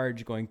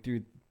charge going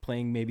through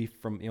playing maybe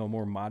from a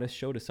more modest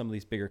show to some of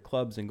these bigger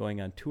clubs and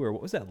going on tour.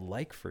 What was that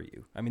like for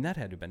you? I mean, that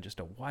had to have been just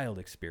a wild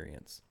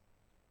experience.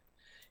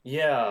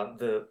 Yeah,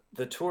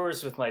 the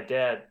tours with my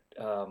dad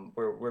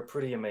were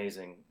pretty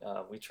amazing.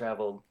 We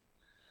traveled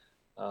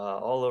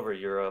all over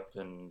Europe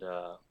and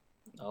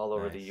all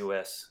over the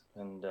US,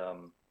 and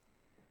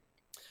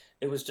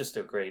it was just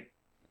a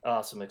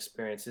awesome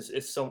experience.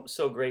 It's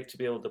so great to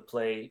be able to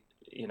play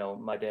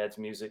my dad's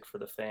music for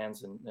the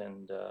fans,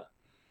 and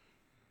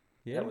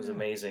that was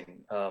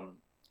amazing. I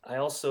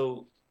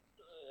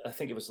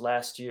think it was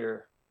last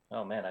year.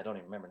 Oh man, I don't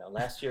even remember now.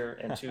 Last year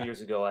and 2 years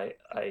ago,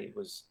 I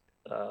was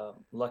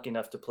lucky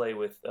enough to play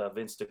with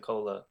Vince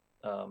DiCola.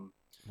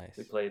 Nice.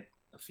 We played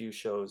a few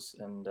shows,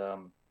 and I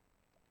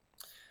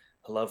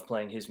love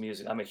playing his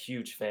music. I'm a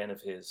huge fan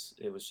of his.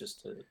 It was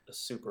just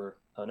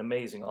an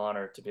amazing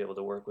honor to be able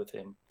to work with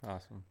him.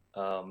 Awesome.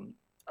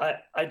 I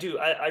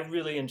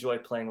really enjoy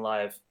playing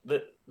live.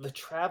 The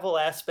travel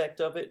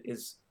aspect of it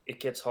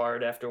gets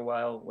hard after a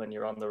while when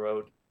you're on the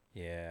road.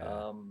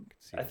 Yeah.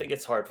 I think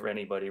it's hard for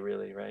anybody,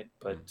 really, right?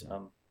 But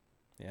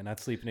not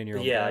sleeping in your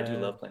own bed. bed. I do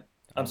love playing.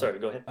 I'm sorry,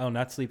 go ahead. Oh,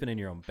 not sleeping in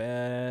your own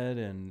bed,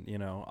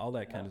 and all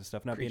that kind of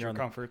stuff. Not being around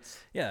comforts.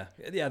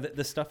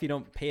 The stuff you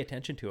don't pay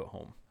attention to at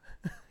home.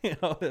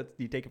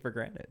 You take it for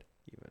granted,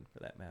 even for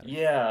that matter.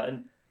 Yeah,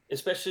 and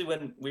especially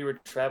when we were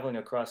traveling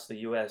across the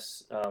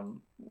U.S.,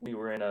 we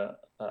were in a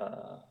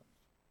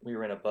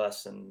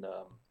bus, and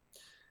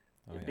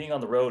being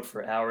on the road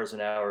for hours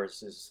and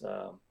hours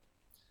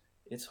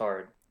it's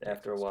hard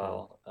after a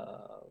while.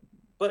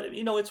 But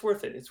you know, it's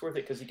worth it. It's worth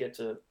it because you get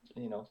to,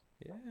 you know,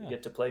 you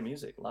get to play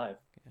music live.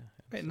 Yeah,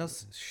 Right, and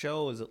those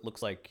shows, it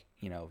looks like,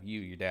 you know,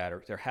 your dad,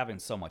 they're having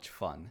so much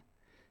fun.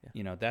 Yeah.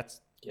 You know,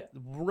 that's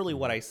really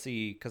what I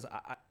see, because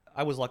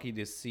I was lucky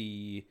to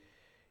see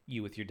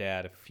you with your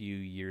dad a few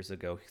years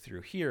ago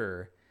through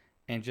here,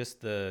 and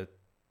just the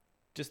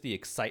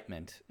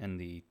excitement and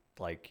the,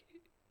 like,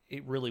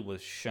 it really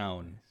was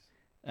shown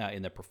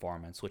in the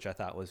performance, which I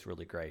thought was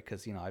really great,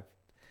 because, you know, I've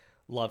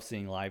loved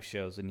seeing live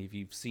shows, and if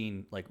you've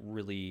seen like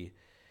really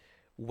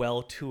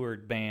well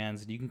toured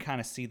bands, and you can kind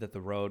of see that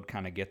the road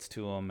kind of gets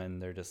to them, and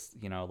they're just,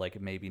 you know,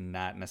 like maybe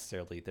not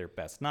necessarily their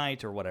best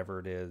night or whatever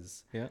it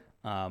is. Yeah.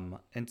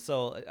 And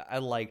so I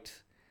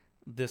liked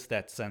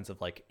that sense of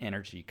like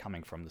energy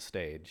coming from the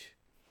stage.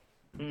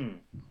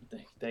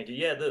 Thank you.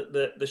 Yeah,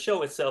 the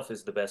show itself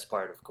is the best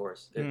part, of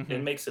course.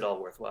 It makes it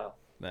all worthwhile.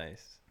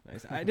 Nice.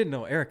 I didn't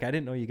know, Eric. I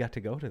didn't know you got to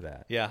go to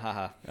that. Yeah,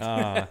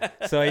 haha.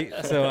 So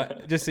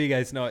just so you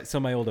guys know, so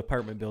my old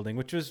apartment building,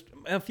 which was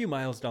a few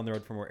miles down the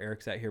road from where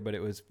Eric's at here, but it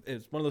was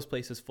one of those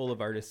places full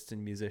of artists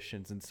and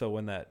musicians. And so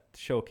when that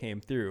show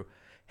came through,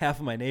 half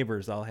of my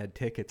neighbors all had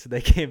tickets. They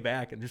came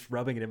back and just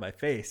rubbing it in my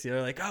face. You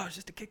know, like, oh, it's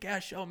just a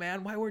kick-ass show,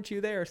 man. Why weren't you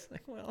there? It's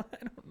like, well, I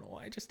don't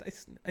know.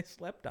 I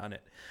slept on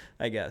it,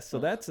 I guess. So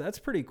that's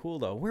pretty cool,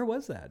 though. Where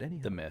was that?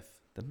 Anyhow?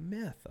 The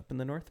Myth up in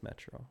the North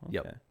Metro. Okay.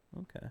 Yep.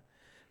 Okay.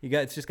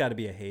 It's just got to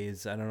be a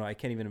haze. I don't know. I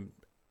can't even.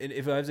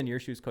 If I was in your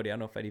shoes, Cody, I don't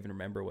know if I'd even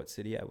remember what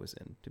city I was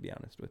in. To be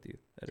honest with you,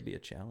 that'd be a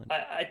challenge.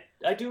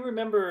 I do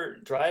remember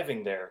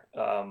driving there.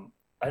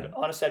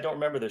 Honestly, I don't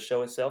remember the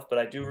show itself, but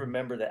I do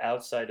remember the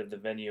outside of the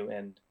venue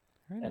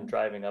and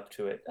driving up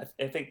to it.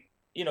 I think,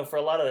 you know, for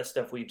a lot of that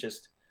stuff, we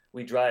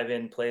drive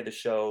in, play the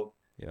show,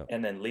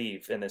 and then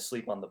leave, and then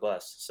sleep on the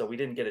bus. So we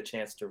didn't get a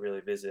chance to really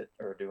visit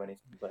or do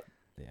anything. But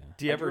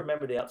do you ever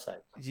remember the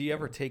outside? Do you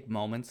ever take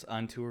moments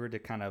on tour to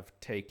kind of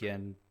take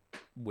in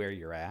where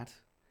you're at?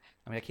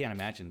 I mean, I can't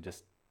imagine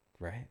just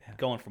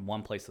going from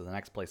one place to the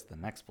next place to the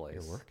next place.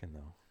 You're working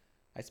though,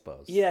 I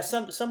suppose. Yeah,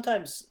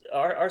 sometimes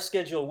our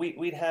schedule,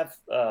 we'd have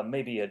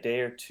maybe a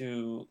day or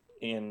two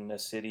in a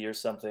city or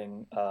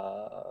something.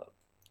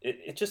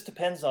 It just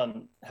depends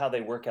on how they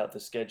work out the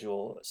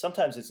schedule.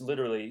 Sometimes it's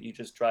literally you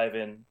just drive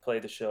in, play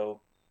the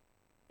show,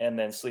 and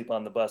then sleep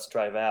on the bus,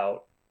 drive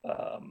out,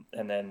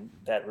 and then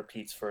that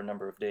repeats for a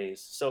number of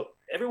days. So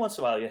every once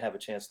in a while you have a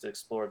chance to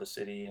explore the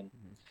city, and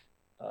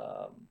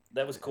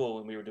that was cool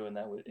when we were doing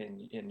that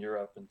in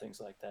Europe and things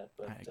like that.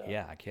 But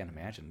I can't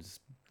imagine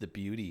just the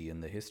beauty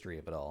and the history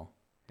of it all.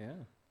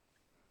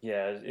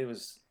 Yeah, it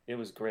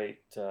was great.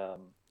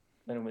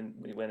 And when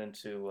we went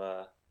into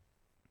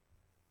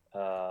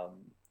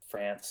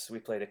France, we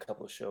played a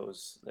couple of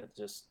shows that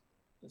just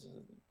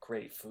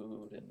great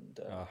food, and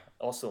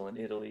also in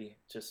Italy,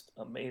 just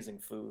amazing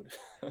food.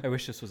 I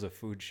wish this was a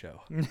food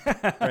show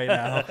right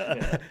now.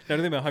 Not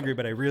only am I hungry,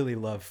 but I really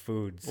love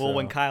food. So. Well,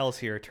 when Kyle's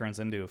here, it turns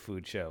into a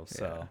food show.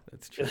 So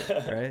that's true,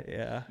 right?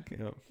 Yeah.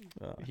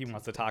 He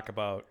wants to talk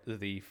about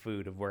the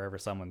food of wherever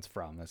someone's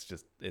from. It's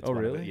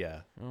really?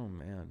 Yeah. Oh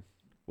man.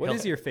 What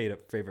is your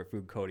favorite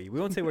food, Cody?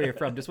 We won't say where you're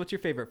from. Just what's your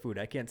favorite food?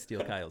 I can't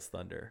steal Kyle's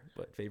thunder,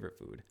 but favorite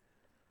food.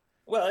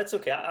 Well, it's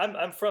okay.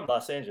 I'm from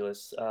Los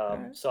Angeles,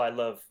 so I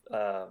love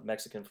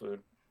Mexican food.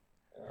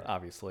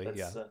 Obviously,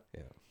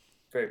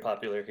 very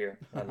popular here.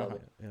 I love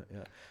it.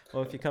 Yeah.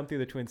 Well, if you come through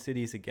the Twin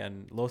Cities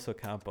again, Los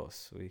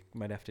Ocampos, we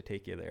might have to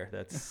take you there.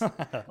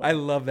 I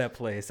love that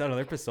place. I don't know,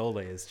 their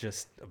pozole is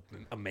just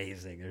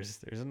amazing.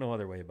 There's no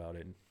other way about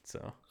it.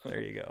 So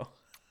there you go.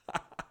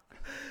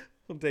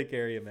 We'll take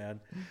care of you, man.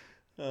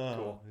 Oh,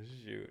 cool.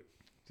 Shoot.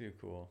 Too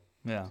cool.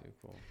 Yeah. Too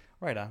cool.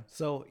 Right on.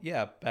 So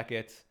yeah,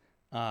 Beckett.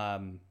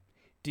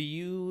 Do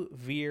you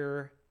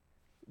veer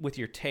with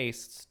your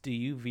tastes? Do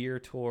you veer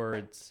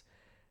towards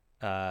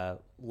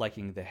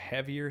liking the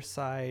heavier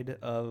side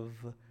of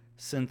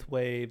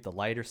synthwave, the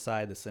lighter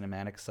side, the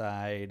cinematic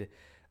side?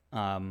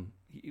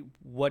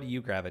 What do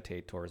you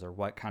gravitate towards, or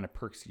what kind of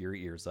perks your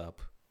ears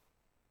up?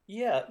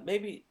 Yeah,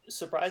 maybe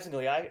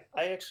surprisingly,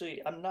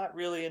 I'm not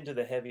really into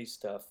the heavy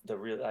stuff.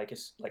 I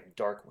guess like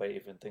dark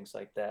wave and things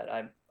like that.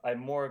 I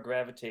more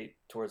gravitate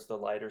towards the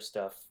lighter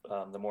stuff,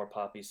 the more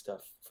poppy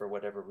stuff for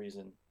whatever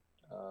reason.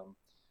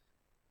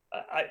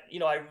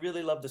 I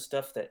really love the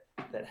stuff that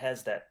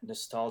has that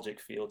nostalgic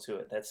feel to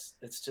it.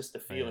 It's just a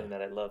feeling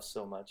that I love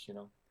so much, you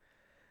know.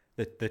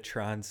 The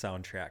Tron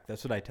soundtrack.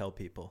 That's what I tell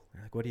people.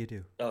 They're like, what do you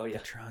do? Oh, yeah.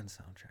 The Tron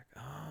soundtrack.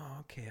 Oh,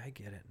 okay. I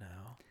get it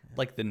now. Yeah.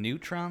 Like the new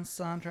Tron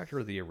soundtrack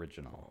or the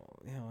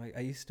original?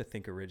 I used to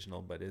think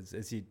original, but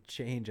as you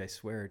change, I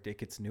swear, it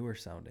gets newer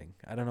sounding.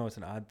 I don't know. It's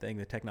an odd thing.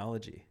 The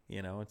technology,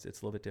 it's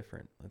a little bit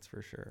different. That's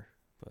for sure.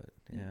 But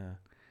yeah,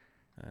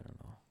 I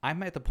don't know.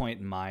 I'm at the point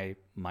in my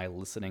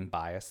listening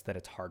bias that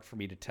it's hard for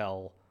me to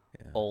tell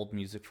old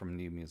music from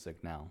new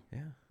music now.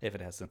 Yeah. If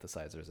it has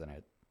synthesizers in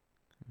it.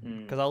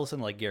 Because I'll listen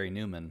to like Gary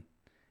Newman,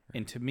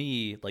 and to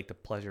me, like the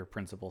Pleasure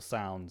Principle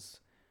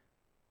sounds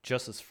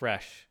just as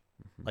fresh,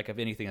 like of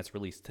anything that's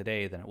released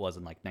today than it was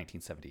in like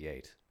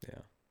 1978.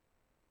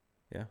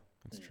 Yeah,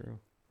 that's true.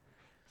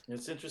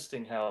 It's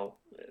interesting how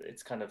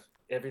it's kind of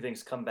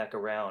everything's come back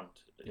around.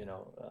 You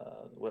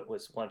know, what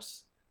was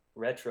once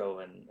retro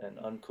and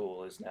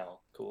uncool is now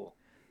cool.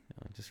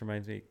 It just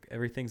reminds me,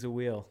 everything's a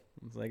wheel.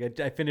 It's like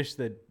I finished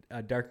the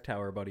Dark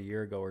Tower about a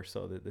year ago or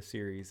so, the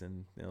series,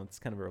 and it's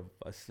kind of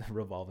a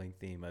revolving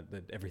theme.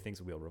 That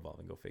everything's a wheel,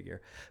 revolving. Go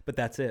figure. But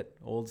that's it.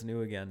 Old's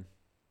new again.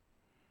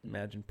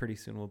 Imagine pretty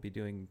soon we'll be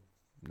doing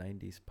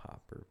 90s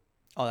pop or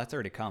that's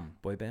already come.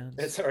 Boy bands.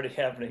 It's already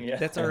happening. Yeah,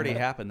 that's already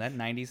happened. That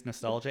 90s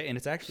nostalgia, and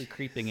it's actually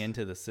creeping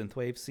into the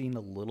synthwave scene a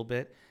little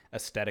bit,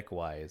 aesthetic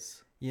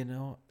wise.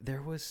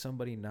 There was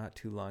somebody not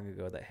too long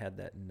ago that had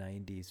that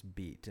 90s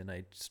beat, and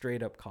I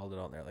straight up called it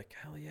out there, like,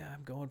 hell yeah,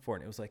 I'm going for it.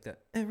 And it was like that,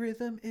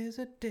 rhythm is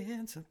a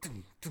dance,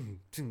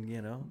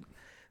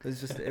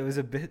 It was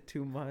a bit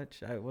too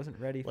much. I wasn't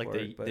ready for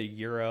it. Like the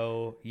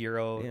Euro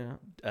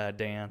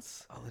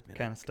dance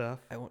kind of stuff.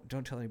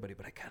 Don't tell anybody,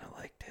 but I kind of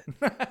liked it.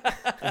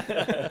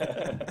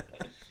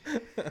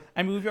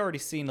 I mean, we've already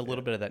seen a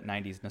little bit of that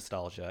 90s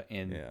nostalgia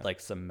in like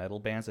some metal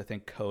bands. I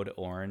think Code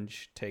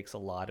Orange takes a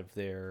lot of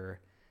their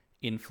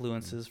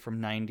influences from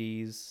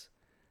 90s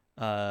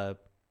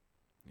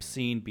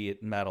scene, be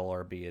it metal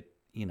or be it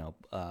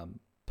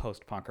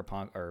post-punk or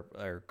punk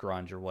or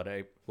grunge or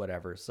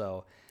whatever.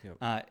 So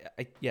I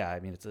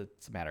mean it's a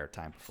matter of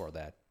time before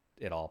that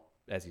it all,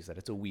 as you said,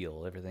 it's a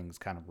wheel, everything's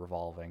kind of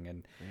revolving.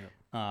 And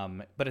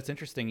but it's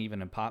interesting,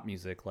 even in pop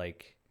music,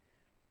 like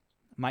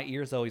my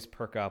ears always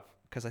perk up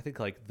because I think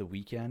like The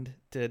Weeknd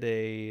did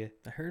I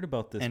heard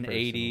about this an 80s a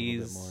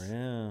little bit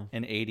more.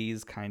 an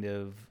 80s kind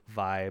of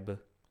vibe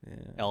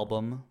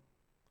album,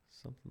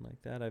 something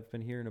like that. I've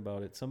been hearing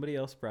about it. Somebody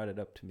else brought it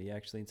up to me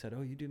actually and said,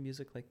 "Oh, you do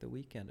music like The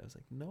Weeknd?" I was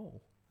like,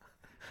 "No,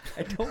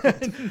 I don't."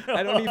 No.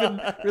 I don't even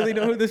really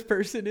know who this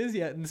person is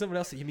yet. And someone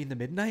else said, "You mean The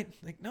Midnight?"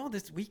 Like, no,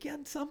 this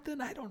Weeknd something.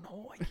 I don't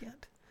know. I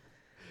can't.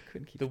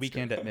 Couldn't keep The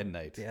Weeknd at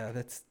Midnight. Yeah,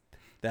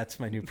 that's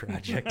my new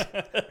project.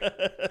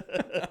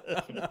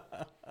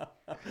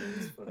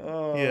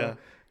 Yeah,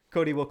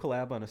 Cody, we'll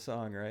collab on a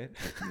song, right?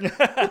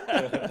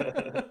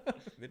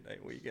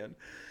 Midnight Weekend.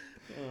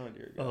 Oh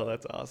dear God. Oh,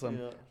 that's awesome.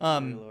 Yeah,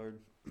 dear Lord.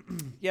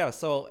 Yeah.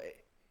 So,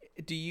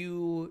 do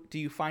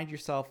you find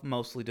yourself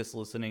mostly just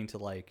listening to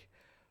like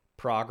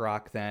prog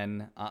rock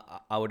then,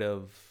 out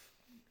of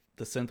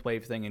the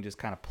synthwave thing, and just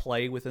kind of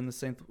play within the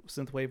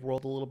synthwave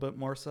world a little bit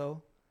more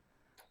so?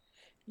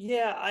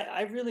 Yeah,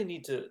 I really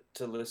need to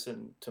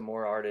listen to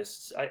more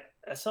artists.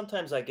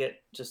 Sometimes I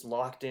get just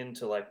locked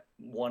into like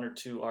one or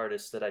two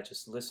artists that I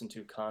just listen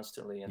to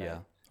constantly, and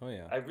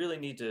I really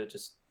need to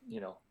just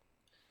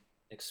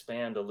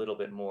expand a little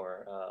bit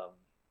more.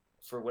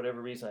 For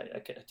whatever reason, I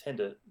tend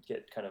to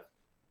get kind of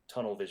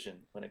tunnel vision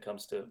when it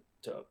comes to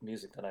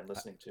music that I'm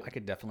listening to. I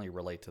could definitely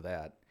relate to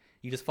that.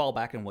 You just fall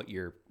back in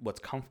what's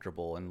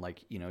comfortable, and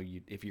like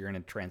if you're in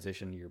a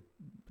transition, you're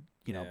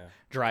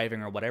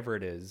driving or whatever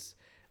it is.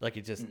 Like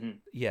it just,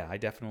 I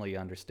definitely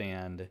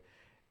understand.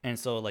 And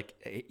so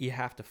like you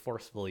have to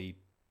forcefully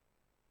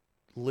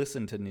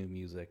listen to new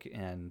music,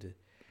 and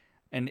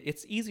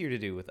it's easier to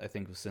do with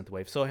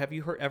synthwave. So have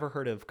you ever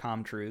heard of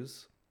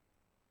Comtrues?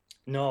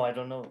 No, I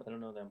don't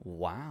know them.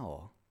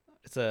 Wow.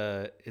 It's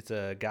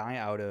a guy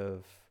out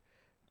of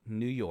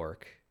New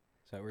York.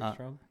 Is that where he's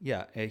from?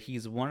 Yeah,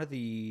 he's one of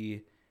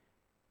he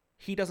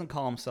doesn't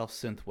call himself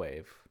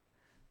synthwave.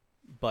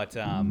 But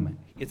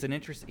it's an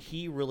interest.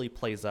 He really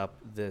plays up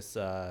this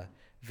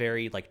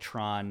very like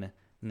Tron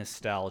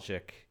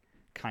nostalgic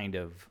kind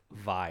of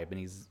vibe, and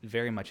he's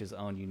very much his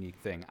own unique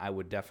thing. I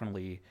would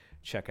definitely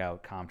check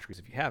out Comtrues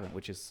if you haven't,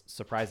 which is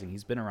surprising.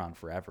 He's been around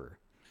forever.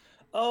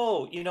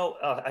 Oh,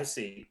 I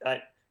see.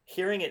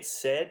 Hearing it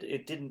said,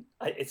 it didn't.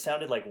 It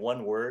sounded like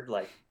one word,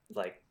 like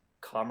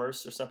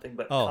commerce or something.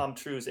 But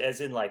Comtrues,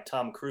 as in like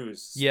Tom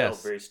Cruise,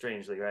 spelled very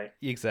strangely, right?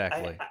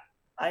 Exactly.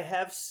 I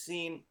have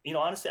seen,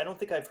 honestly, I don't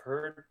think I've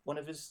heard one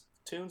of his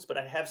tunes, but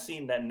I have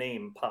seen that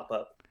name pop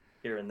up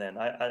here and then.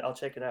 I'll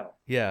check it out.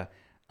 Yeah.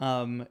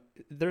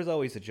 There's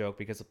always a joke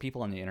because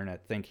people on the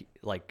internet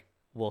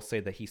will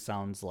say that he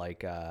sounds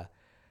like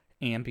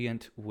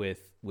ambient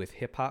with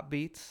hip hop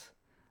beats.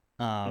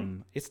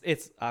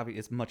 It's obvious,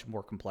 it's much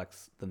more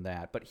complex than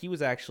that, but he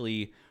was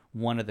actually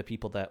one of the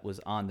people that was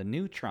on the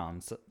new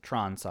Tron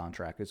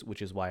soundtrack,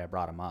 which is why I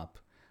brought him up.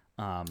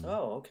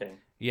 Okay.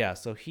 Yeah,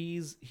 so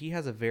he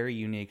has a very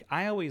unique.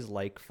 I always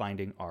like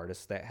finding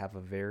artists that have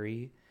a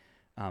very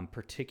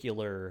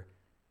particular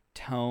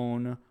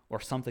tone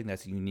or something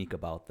that's unique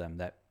about them,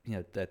 that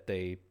that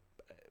they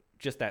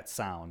just that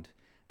sound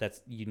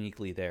that's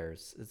uniquely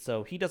theirs.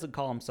 So he doesn't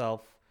call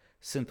himself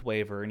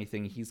synthwave or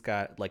anything. He's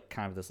got like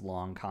kind of this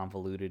long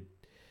convoluted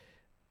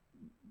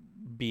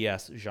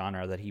BS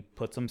genre that he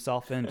puts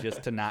himself in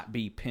just to not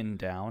be pinned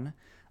down.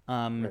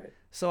 Right.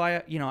 So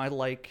I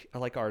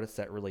like artists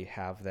that really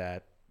have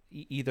that.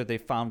 Either they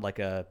found like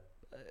a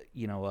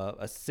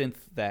synth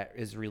that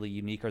is really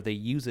unique, or they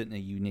use it in a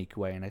unique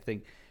way. And I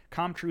think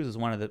Comtrues is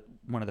one of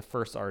the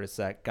first artists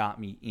that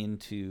got me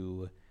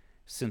into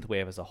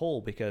synthwave as a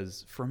whole,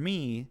 because for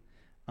me,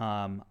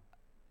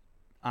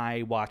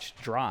 I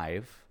watched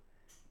Drive,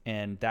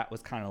 and that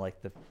was kind of like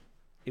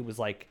it was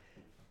like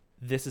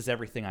this is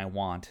everything I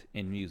want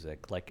in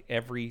music. Like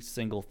every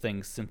single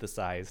thing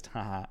synthesized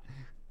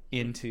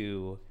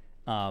into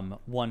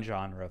one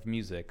genre of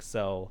music.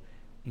 So,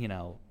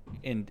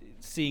 and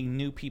seeing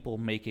new people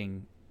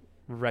making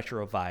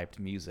retro vibed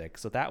music.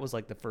 So that was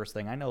like the first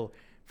thing. I know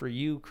for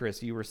you,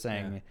 Chris, you were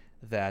saying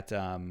that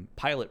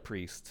Pilot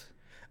Priest.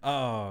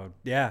 Oh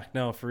yeah,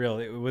 no, for real.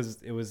 It was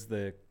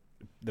the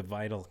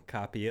vital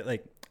copy.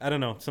 Like, I don't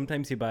know.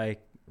 Sometimes you buy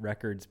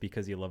records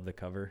because you love the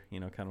cover,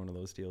 kind of one of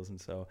those deals.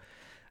 And so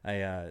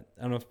I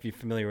don't know if you're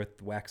familiar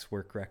with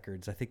Waxwork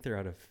Records. I think they're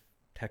out of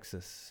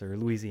Texas or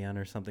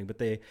Louisiana or something, but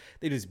they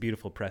do these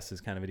beautiful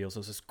presses kind of a deal. So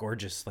it's this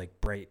gorgeous,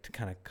 like bright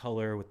kind of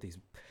color with these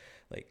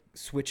like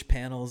switch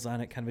panels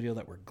on it kind of a deal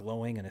that were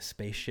glowing in a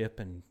spaceship,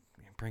 and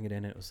bring it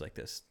in. It was like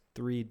this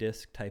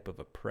 3-disc type of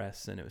a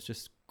press, and it was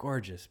just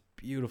gorgeous,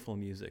 beautiful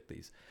music.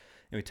 These,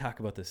 and we talk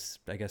about this,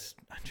 I guess,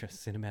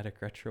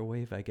 cinematic retro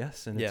wave, I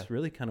guess, and it's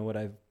really kind of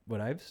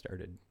what I've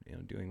started,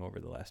 doing over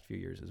the last few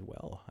years as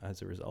well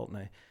as a result.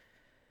 And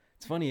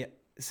it's funny,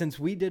 since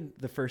we did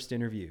the first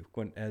interview,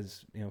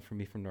 for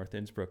me from North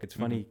Innsbruck, it's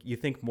funny, you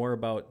think more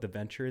about the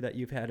venture that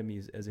you've had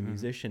as a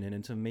musician, and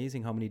it's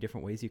amazing how many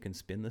different ways you can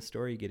spin the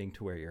story getting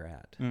to where you're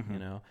at,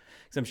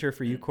 because I'm sure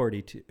for you,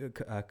 Cody,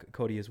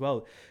 as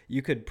well,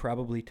 you could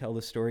probably tell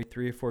the story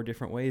 3 or 4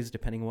 different ways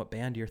depending on what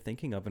band you're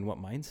thinking of and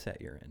what mindset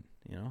you're in,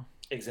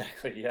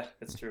 Exactly, yeah,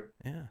 that's true.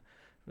 Yeah.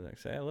 Like,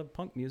 say, I love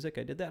punk music,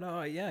 I did that.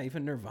 Oh, yeah,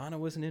 even Nirvana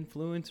was an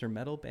influence, or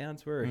metal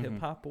bands were, or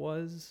hip-hop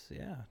was,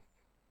 yeah.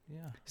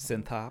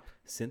 Synth hop.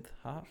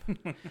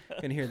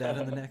 Gonna hear that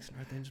on the next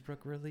North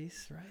Innsbruck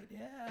release, right?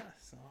 Yeah.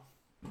 So.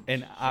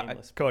 And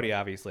Cody,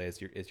 obviously, as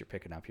you're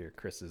picking up here,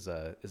 Chris is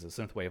a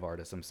synthwave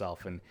artist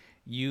himself, and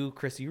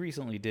Chris, you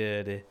recently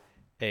did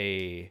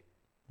a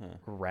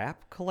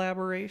rap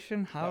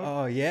collaboration.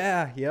 Oh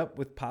yeah, yep,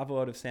 with Pavo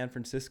out of San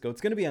Francisco.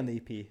 It's gonna be on the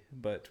EP,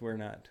 but we're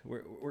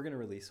gonna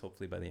release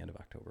hopefully by the end of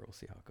October. We'll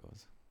see how it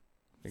goes.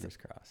 Fingers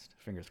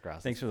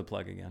crossed. Thanks for the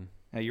plug again.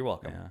 Hey, you're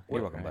welcome. Yeah,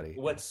 you're welcome, buddy.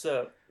 What's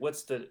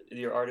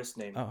your artist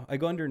name? Oh, I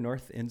go under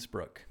North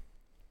Innsbruck.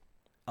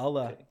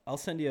 I'll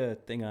send you a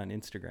thing on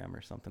Instagram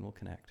or something. We'll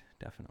connect,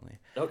 definitely.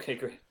 Okay,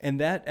 great. And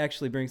that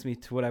actually brings me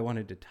to what I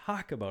wanted to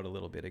talk about a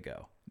little bit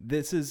ago.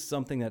 This is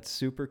something that's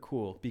super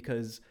cool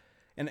because,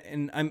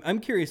 and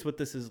I'm curious what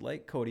this is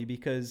like, Cody,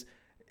 because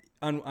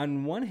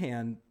on one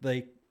hand,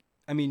 like,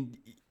 I mean,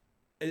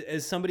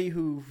 as somebody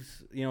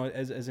who's,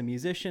 as a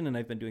musician, and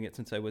I've been doing it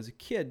since I was a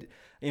kid,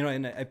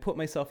 and I put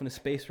myself in a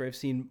space where I've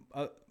seen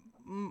a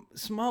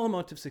small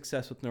amount of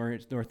success with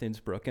North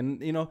Innsbruck,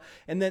 and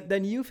and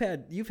then you've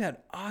had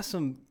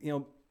awesome,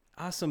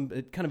 awesome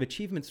kind of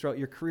achievements throughout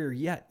your career,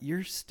 yet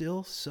you're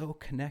still so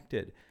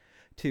connected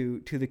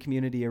to the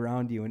community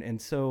around you, and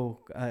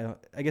so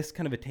I guess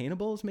kind of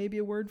attainable is maybe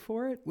a word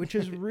for it, which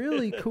is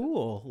really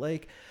cool.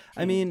 Like,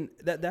 I mean,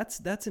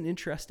 that's an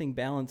interesting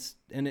balance,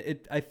 and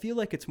I feel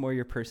like it's more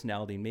your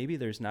personality. Maybe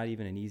there's not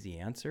even an easy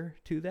answer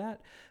to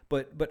that,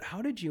 but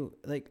how do you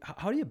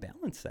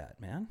balance that,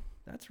 man?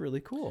 That's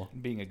really cool.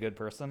 Being a good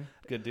person,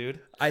 good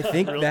dude. I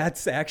think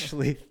that's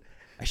actually,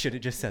 I should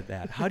have just said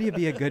that. How do you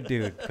be a good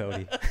dude,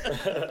 Cody?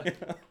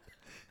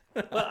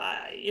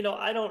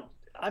 Well,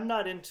 I'm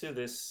not into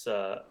this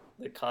the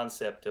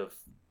concept of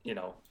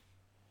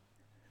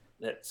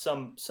that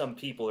some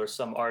people or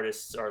some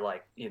artists are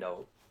like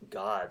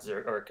gods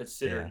or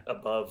considered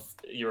above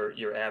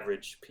your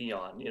average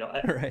peon.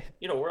 Right.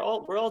 We're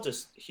all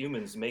just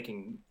humans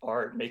making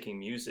art, making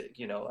music.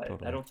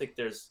 Totally. I don't think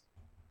there's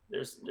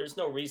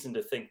no reason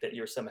to think that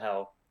you're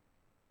somehow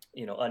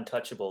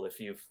untouchable if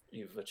you've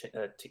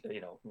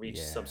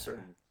reached some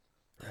certain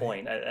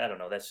point. I don't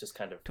know. That's just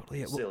kind of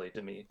totally silly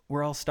to me.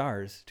 We're all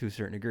stars to a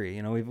certain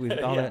degree. We've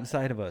all that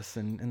inside of us,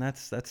 and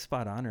that's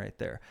spot on right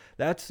there.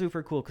 That's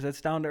super cool because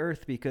that's down to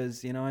earth.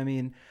 Because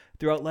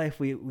throughout life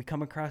we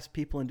come across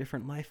people in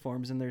different life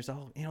forms, and there's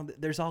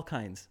all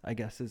kinds. I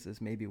guess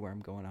is maybe where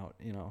I'm going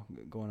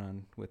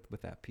on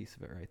with that piece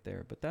of it right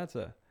there. But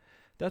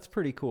that's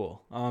pretty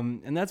cool.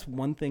 And that's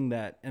one thing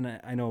that, and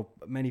I know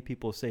many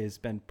people say has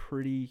been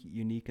pretty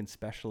unique and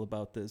special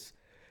about this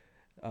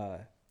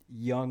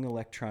young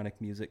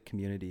electronic music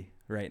community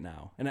right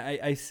now. And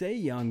I say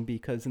young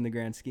because in the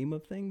grand scheme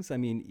of things, I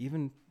mean,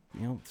 even,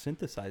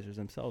 synthesizers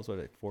themselves, what,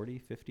 like 40,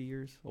 50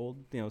 years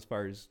old, as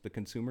far as the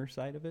consumer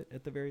side of it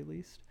at the very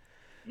least.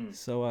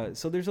 So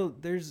there's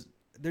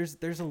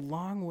a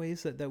long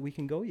ways that we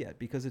can go yet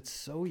because it's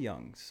so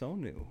young, so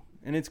new.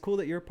 And it's cool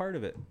that you're a part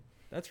of it.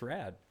 That's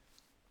rad.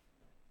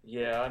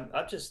 Yeah,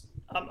 I'm just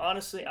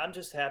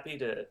happy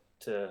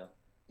to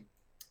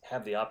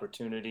have the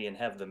opportunity and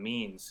have the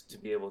means to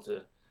be able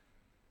to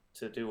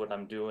do what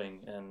I'm doing,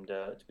 and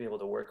to be able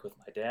to work with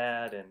my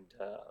dad, and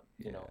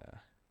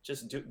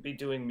be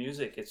doing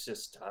music. It's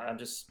just I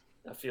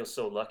feel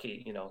so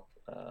lucky,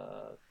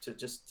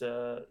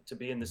 to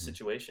be in this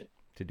situation,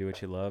 to do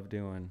what you love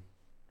doing,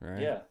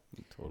 right? Yeah,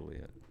 totally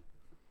it.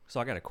 So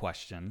I got a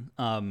question.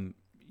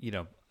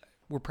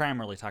 We're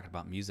primarily talking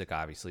about music,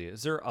 obviously.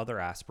 Is there other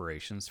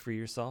aspirations for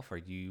yourself?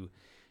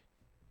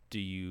 Do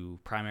you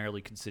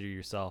primarily consider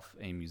yourself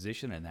a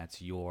musician, and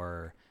that's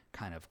your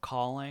kind of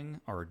calling,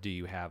 or do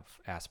you have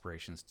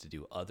aspirations to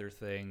do other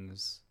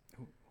things?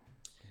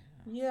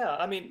 Yeah,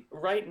 I mean,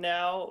 right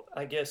now,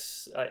 I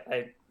guess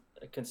I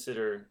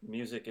consider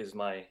music is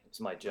my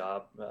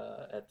job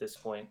at this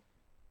point,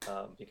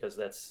 because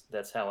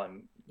that's how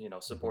I'm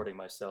supporting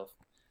myself.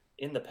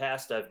 In the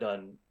past, I've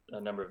done a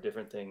number of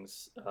different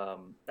things.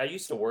 I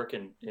used to work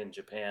in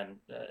Japan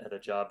at a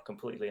job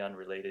completely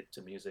unrelated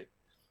to music,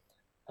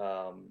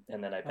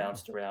 and then I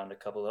bounced around a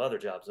couple of other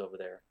jobs over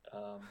there.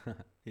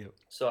 Yep.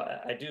 So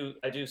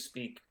I do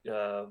speak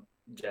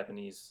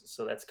Japanese,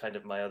 so that's kind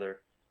of my other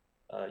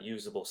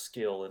usable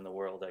skill in the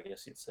world, I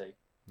guess you'd say.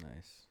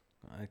 Nice.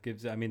 It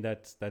gives, I mean,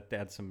 that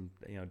adds some,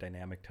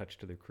 dynamic touch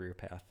to the career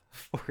path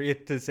for you,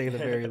 to say the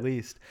very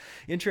least.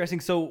 Interesting.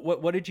 So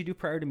what did you do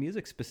prior to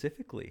music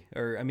specifically?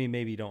 Or, I mean,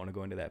 maybe you don't want to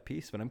go into that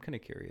piece, but I'm kind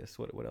of curious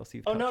what else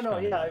you've touched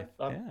on. Yeah,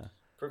 I'm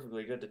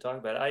perfectly good to talk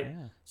about it.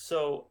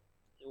 So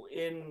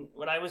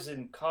when I was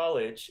in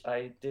college,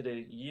 I did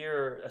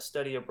a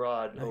study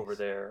abroad over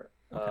there.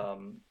 Okay.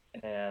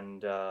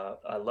 And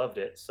I loved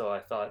it. So I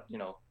thought,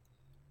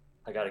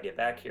 I got to get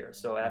back here.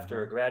 So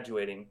after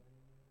graduating,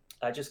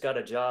 I just got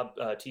a job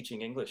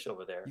teaching English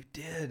over there. You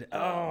did?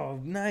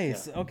 Oh,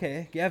 nice. Yeah.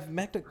 Okay. Yeah, I've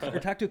met or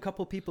talked to a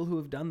couple people who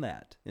have done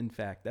that. In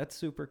fact, that's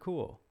super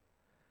cool.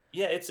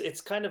 Yeah,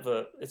 it's kind of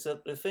a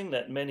thing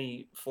that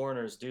many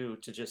foreigners do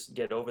to just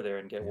get over there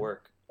and get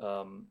work.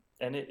 And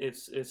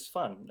it's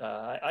fun.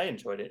 I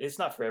enjoyed it. It's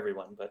not for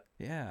everyone, but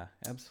yeah,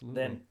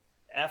 absolutely. Then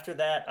after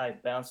that, I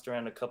bounced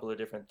around a couple of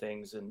different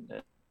things, and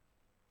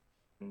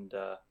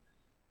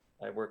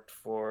I worked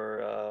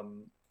for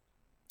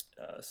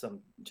some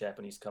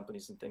Japanese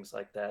companies and things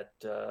like that,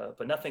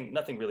 but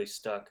nothing really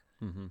stuck.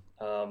 Mm-hmm.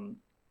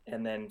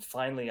 And then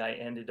finally, I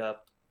ended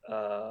up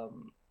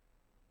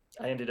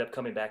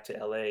coming back to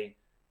LA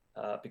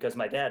because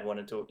my dad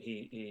wanted to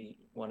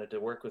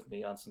work with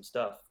me on some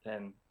stuff,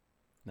 and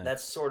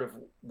that's sort of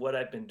what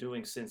I've been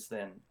doing since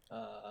then.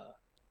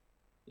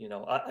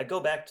 I go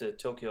back to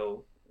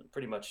Tokyo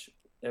pretty much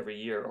every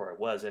year, or it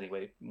was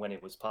anyway when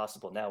it was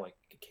possible. Now I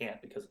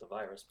can't because of the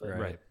virus, but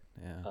right.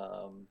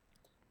 Yeah.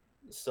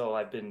 So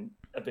I've been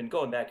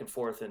going back and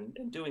forth and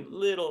doing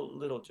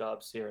little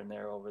jobs here and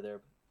there over there,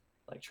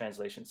 like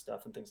translation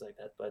stuff and things like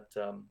that. But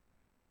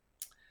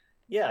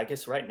yeah, I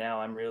guess right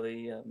now I'm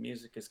really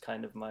music is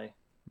kind of my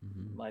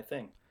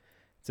thing.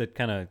 So it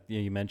kind of,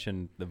 you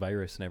mentioned the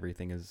virus and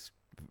everything is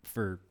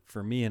for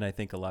me, and I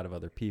think a lot of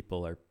other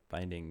people are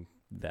finding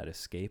that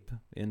escape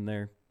in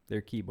their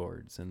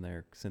keyboards and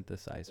their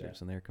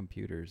synthesizers and their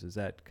computers. Is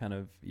that kind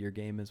of your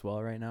game as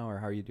well right now, or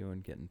how are you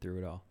doing getting through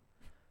it all?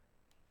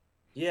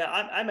 Yeah,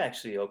 I'm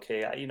actually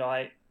okay.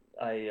 I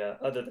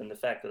other than the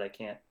fact that I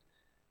can't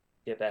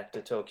get back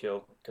to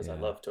Tokyo because I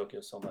love Tokyo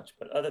so much,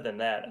 but other than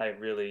that, I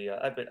really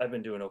I've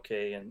been doing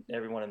okay, and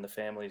everyone in the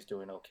family is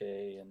doing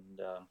okay,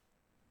 and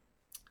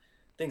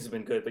things have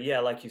been good. But yeah,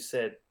 like you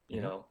said,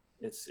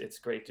 it's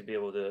great to be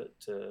able to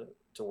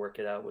work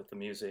it out with the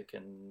music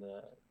and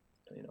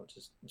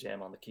just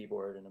jam on the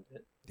keyboard in a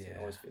bit. It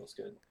always feels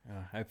good.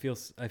 How do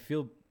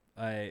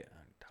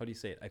you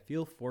say it? I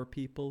feel for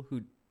people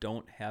who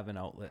don't have an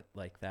outlet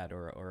like that,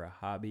 or a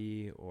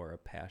hobby or a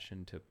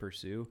passion to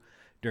pursue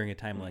during a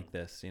time like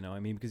this, I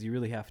mean, because you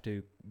really have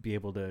to be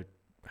able to,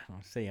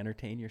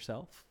 entertain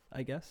yourself,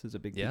 I guess, is a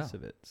big piece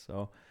of it.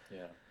 So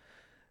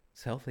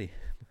it's healthy,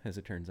 as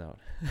it turns out.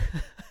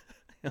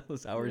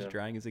 Those hours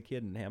drawing as a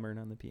kid and hammering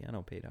on the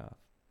piano paid off.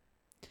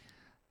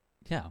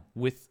 Yeah,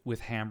 with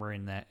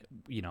hammering that,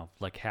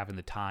 like having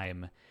the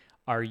time,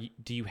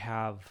 do you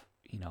have,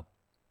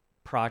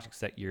 projects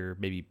that you're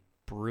maybe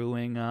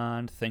brewing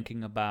on,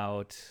 thinking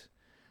about?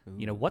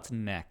 Ooh. What's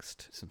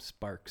next? Some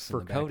sparks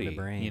for in the Cody, back of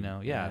the brain.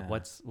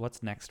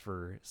 What's next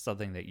for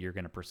something that you're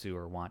going to pursue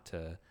or want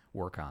to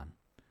work on?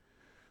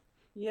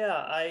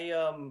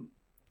 Yeah,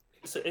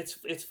 so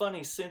it's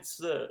funny, since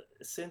the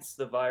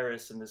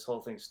virus and this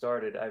whole thing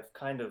started, I've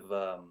kind of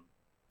I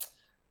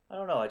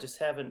don't know, I just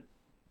haven't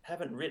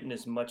written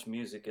as much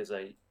music as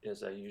I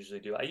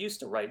usually do. I used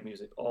to write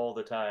music all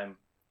the time,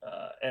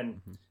 and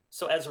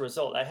so as a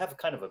result, I have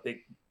kind of a big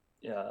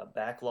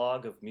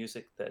backlog of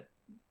music that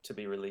to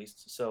be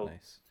released. So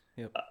nice.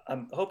 Yep.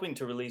 I'm hoping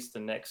to release the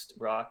next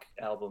rock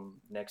album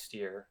next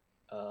year.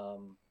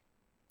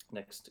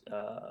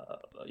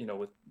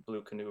 With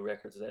Blue Canoe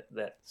Records,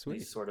 that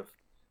Sweet. Sort of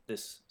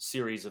this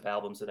series of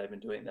albums that I've been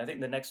doing. I think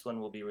the next one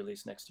will be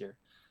released next year.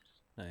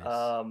 Nice.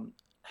 I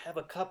have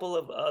a couple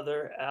of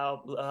other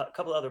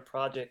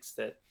projects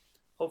that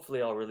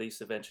hopefully I'll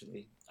release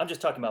eventually. I'm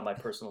just talking about my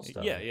personal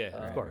stuff.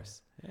 Of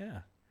course. Yeah.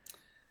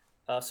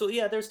 So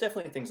yeah, there's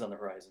definitely things on the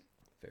horizon.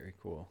 Very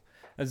cool.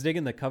 I was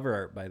digging the cover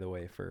art, by the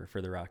way, for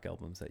the rock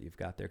albums that you've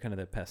got there. Kind of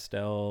the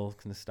pastel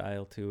kind of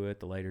style to it,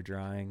 the lighter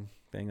drawing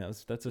thing.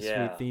 That's a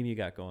sweet theme you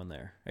got going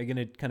there. Are you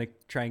going to kind of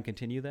try and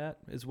continue that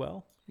as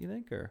well, you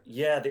think? Or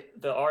yeah,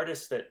 the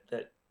artist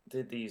that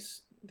did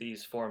these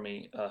for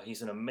me,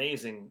 he's an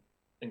amazing,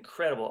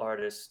 incredible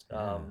artist.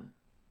 I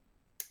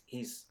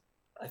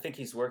think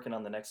he's working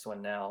on the next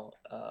one now.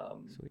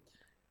 Sweet.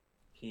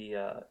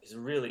 he's a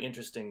really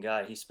interesting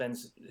guy. He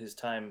spends his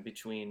time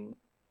between.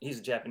 He's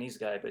a Japanese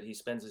guy, but he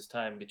spends his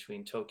time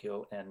between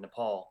Tokyo and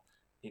Nepal.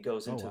 He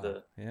goes into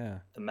the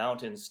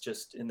mountains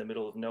just in the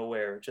middle of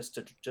nowhere just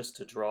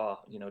to draw,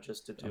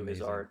 just to do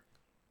his art.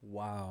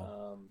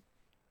 Wow.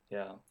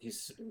 Yeah,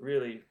 he's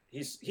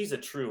a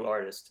true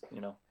artist,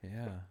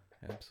 Yeah,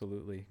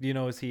 absolutely. Do you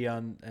know, is he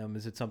on,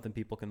 is it something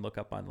people can look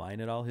up online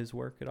at all, his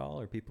work at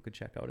all, or people could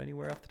check out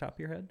anywhere off the top of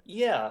your head?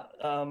 Yeah.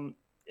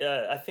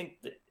 I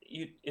think that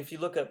if you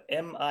look up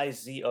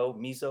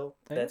Mizo,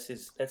 that's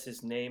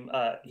his name.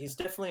 He's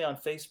definitely on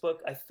Facebook.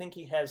 I think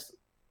he has,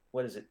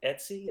 what is it,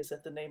 Etsy? Is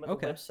that the name of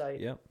the website?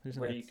 Yep.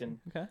 Where you can.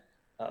 Okay.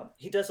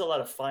 He does a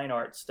lot of fine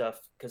art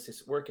stuff because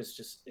his work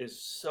is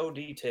so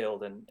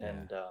detailed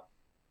and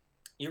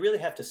you really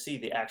have to see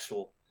the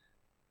actual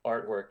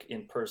artwork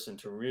in person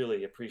to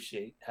really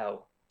appreciate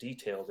how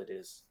detailed it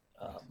is.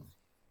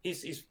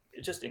 He's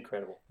just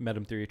incredible. Met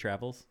him through your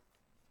travels?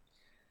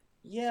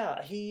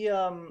 Yeah,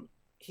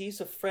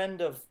 he's a friend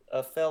of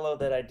a fellow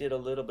that I did a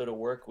little bit of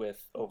work with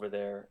over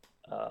there,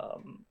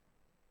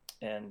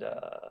 and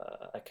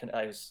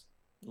I was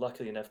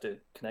lucky enough to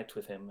connect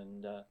with him,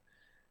 and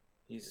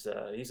he's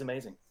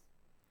amazing.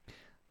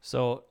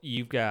 So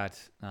you've got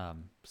a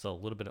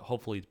little bit of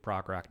hopefully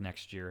prog rock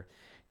next year.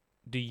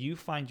 Do you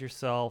find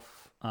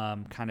yourself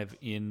kind of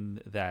in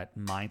that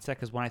mindset?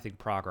 Because when I think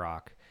prog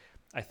rock,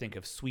 I think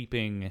of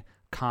sweeping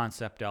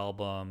concept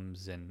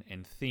albums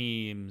and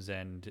themes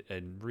and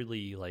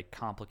really like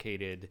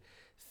complicated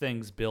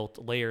things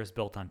layers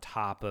built on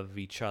top of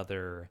each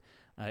other.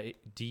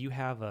 Do you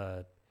have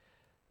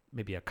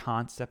maybe a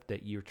concept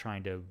that you're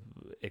trying to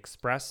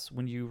express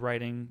when you're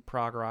writing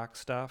prog rock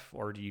stuff,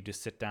 or do you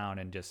just sit down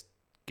and just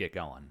get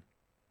going?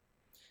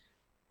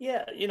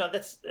 Yeah,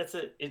 that's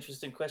an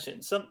interesting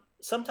question.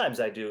 Sometimes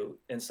I do,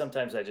 and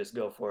sometimes I just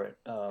go for it.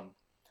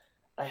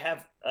 I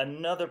have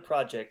another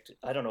project.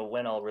 I don't know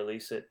when I'll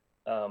release it,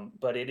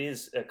 but it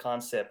is a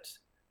concept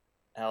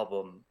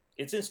album.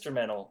 It's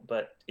instrumental,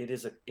 but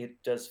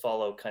it does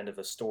follow kind of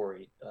a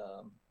story.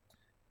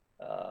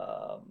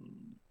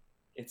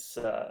 It's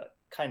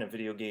kind of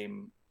video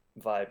game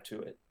vibe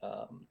to it.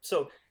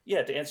 So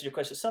yeah, to answer your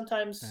question,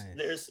 sometimes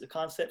there's a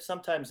concept.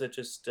 Sometimes I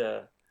just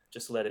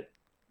let it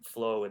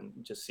flow and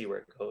just see where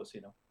it goes.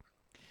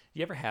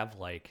 You ever have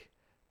like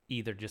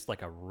either just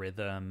like a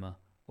rhythm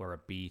or a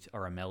beat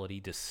or a melody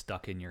just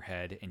stuck in your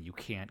head and you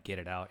can't get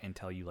it out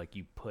until you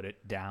put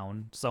it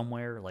down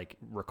somewhere, like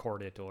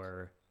record it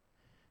or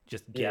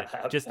just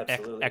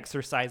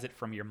exercise it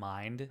from your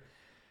mind?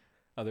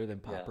 Other than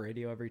pop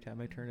radio every time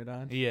I turn it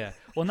on? Yeah.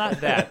 Well, not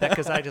that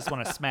because I just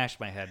want to smash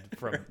my head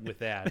with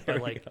that.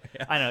 But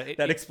I know.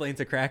 That explains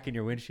a crack in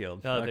your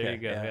windshield. Oh, okay. There you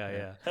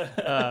go.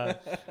 Yeah.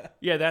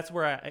 Yeah, that's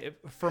where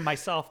for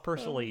myself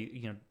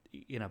personally,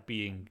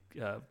 being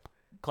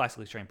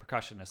classically trained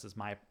percussionist is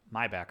my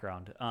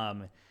background.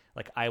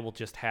 I will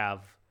just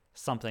have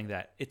something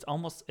that it's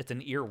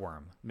an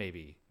earworm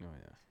maybe. Oh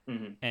yeah.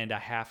 Mm-hmm. And I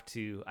have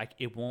to.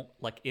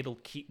 It'll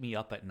keep me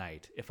up at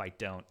night if I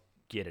don't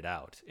get it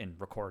out and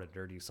record it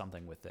or do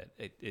something with it.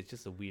 It's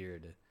just a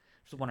weird.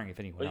 Just wondering if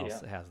anyone else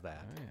has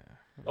that. Oh, yeah.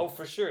 Oh,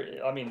 for sure.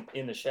 I mean,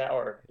 in the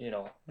shower,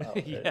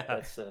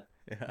 that's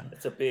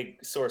a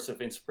big source of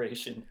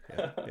inspiration.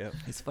 Yeah.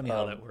 It's funny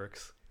how that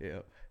works. Yeah.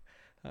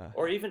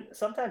 Or even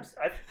sometimes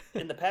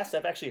in the past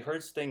I've actually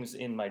heard things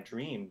in my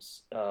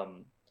dreams.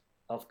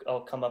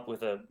 I'll come up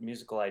with a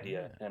musical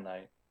idea and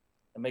I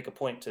make a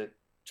point to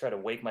try to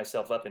wake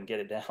myself up and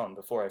get it down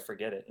before I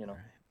forget it. Right.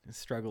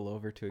 Struggle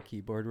over to a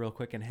keyboard real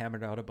quick and hammer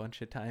it out a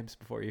bunch of times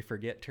before you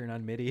forget. Turn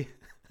on MIDI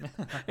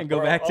and go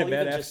back to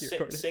bed after you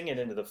record it. Sing it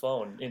into the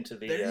phone, into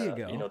the there you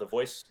go. The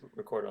voice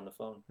recorder on the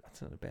phone.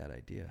 That's not a bad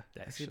idea.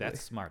 That's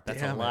smart.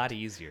 That's a lot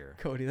easier.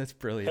 Cody, that's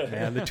brilliant,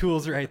 man. The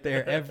tool's right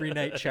there every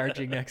night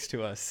charging next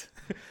to us.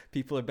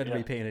 People are better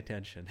be paying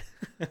attention.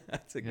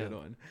 That's a good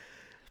one.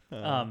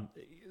 And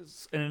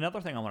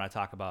another thing I want to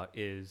talk about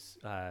is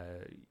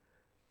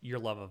your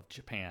love of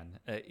Japan.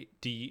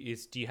 Do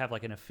you have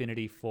like an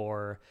affinity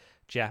for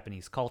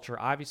Japanese culture?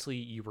 Obviously,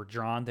 you were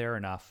drawn there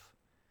enough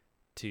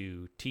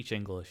to teach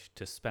English,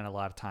 to spend a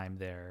lot of time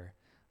there.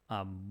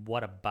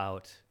 What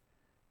about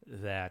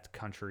that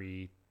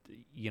country,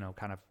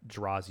 kind of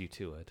draws you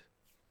to it?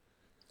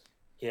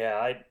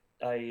 Yeah,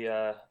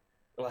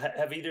 well,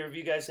 have either of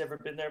you guys ever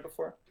been there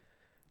before?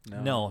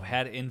 No, I've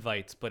had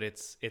invites, but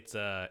it's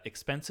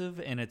expensive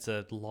and it's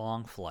a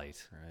long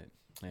flight. Right.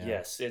 Yeah.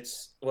 Yes,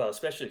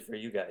 especially for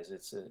you guys,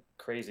 it's a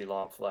crazy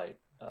long flight.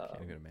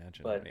 Can't even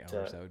imagine how many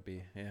hours that would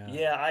be. Yeah.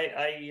 Yeah,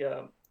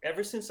 I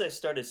ever since I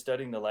started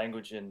studying the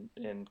language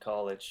in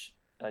college,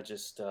 I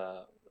just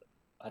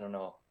I don't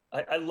know.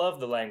 I love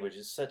the language.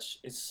 It's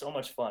so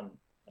much fun,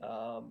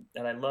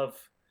 and I love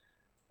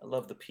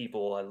the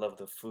people. I love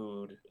the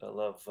food. I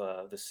love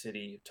the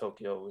city.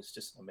 Tokyo is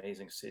just an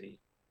amazing city.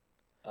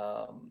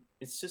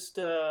 It's just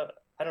I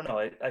don't know.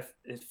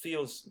 It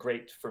feels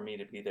great for me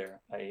to be there.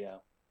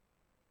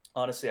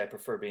 Honestly, I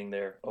prefer being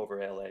there over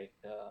LA.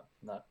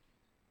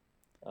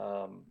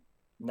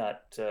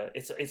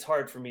 It's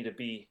hard for me to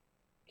be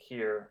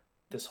here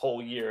this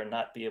whole year and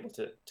not be able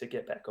to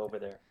get back over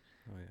there.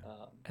 Oh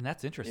yeah. And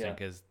that's interesting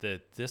because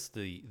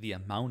the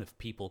amount of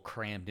people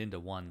crammed into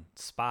one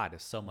spot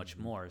is so much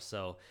more.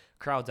 So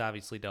crowds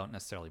obviously don't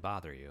necessarily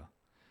bother you.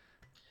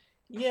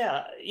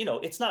 Yeah,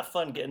 it's not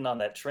fun getting on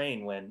that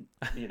train when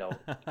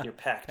you're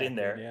packed in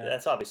there. Yeah.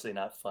 That's obviously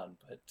not fun,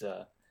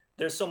 but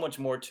there's so much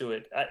more to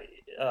it.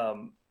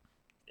 And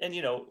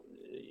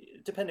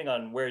depending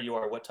on where you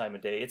are, what time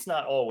of day, it's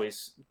not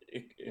always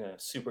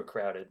super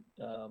crowded.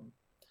 I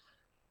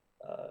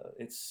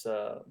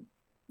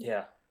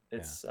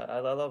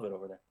love it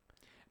over there.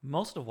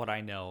 Most of what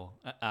I know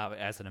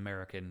as an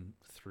American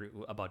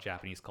about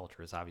Japanese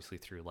culture is obviously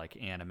through like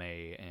anime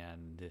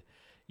and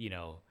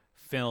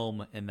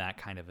film and that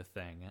kind of a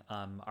thing.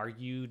 Are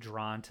you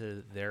drawn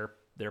to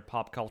their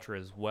pop culture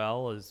as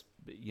well as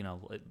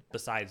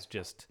besides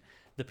just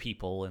the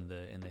people and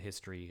the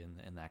history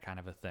and that kind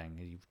of a thing?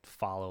 You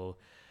follow.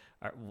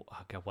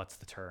 Okay, what's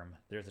the term?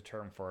 There's a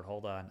term for it.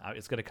 Hold on,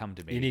 it's gonna come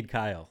to me. You need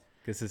Kyle.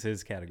 This is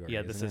his category.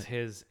 Yeah, this is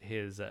his.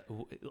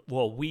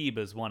 Well, weeb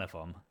is one of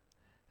them.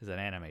 Is an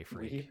anime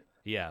freak. Weeb?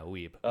 Yeah,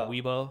 weeb. Oh,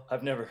 Weebo.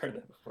 I've never heard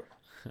that before.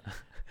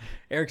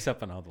 Eric's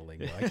up on all the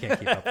lingo. I can't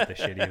keep up with the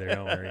shit either.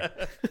 Don't worry.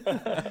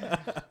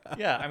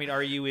 Yeah, I mean,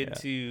 are you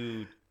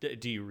into?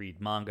 Do you read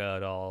manga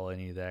at all?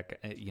 Any of that?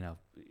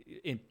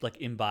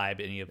 Imbibe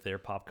any of their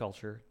pop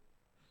culture?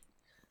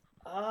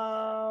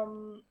 Not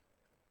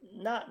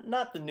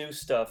the new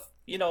stuff.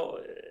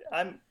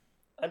 I'm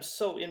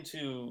so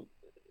into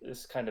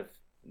this kind of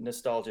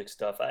nostalgic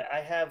stuff.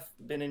 I have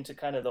been into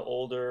kind of the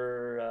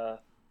older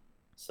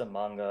some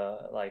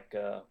manga like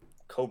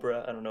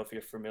Cobra. I don't know if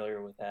you're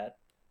familiar with that.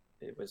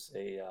 It was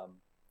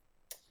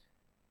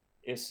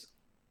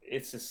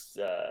it's this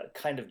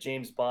kind of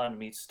James Bond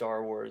meets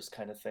Star Wars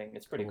kind of thing.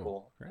 It's pretty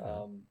cool. Right.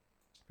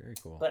 Very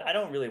cool. But I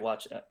don't really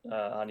watch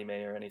anime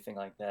or anything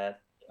like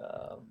that.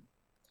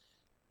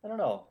 I don't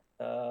know.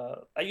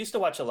 I used to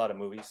watch a lot of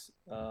movies.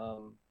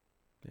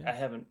 I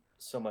haven't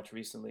so much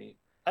recently.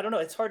 I don't know.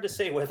 It's hard to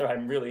say whether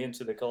I'm really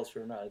into the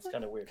culture or not. It's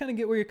kind of weird. Kind of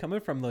get where you're coming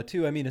from, though,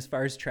 too. I mean, as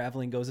far as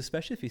traveling goes,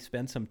 especially if you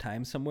spend some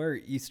time somewhere,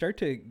 you start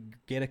to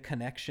get a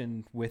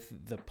connection with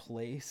the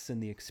place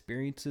and the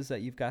experiences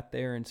that you've got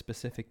there and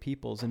specific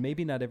peoples. And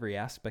maybe not every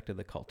aspect of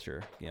the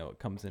culture,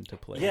 comes into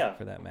play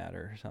for that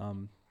matter.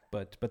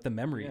 But the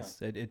memories,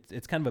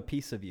 it's kind of a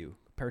piece of you.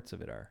 Parts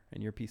of it are,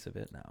 and you're a piece of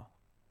it now.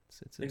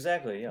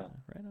 Exactly, yeah.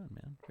 Right on,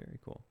 man. Very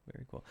cool.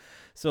 Very cool.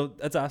 So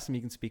that's awesome. You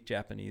can speak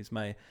Japanese.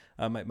 My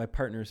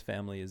partner's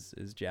family is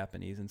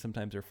Japanese, and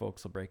sometimes their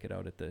folks will break it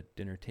out at the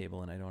dinner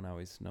table, and I don't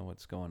always know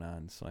what's going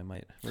on. So I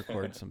might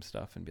record some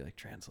stuff and be like,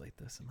 translate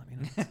this and let me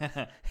know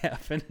what's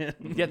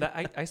happening.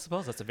 Yeah, I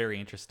suppose that's a very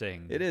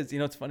interesting. It is.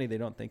 It's funny. They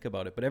don't think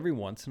about it, but every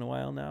once in a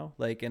while now,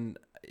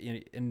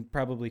 and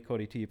probably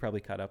Cody too, you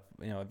probably caught up,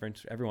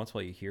 every once in a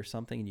while you hear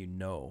something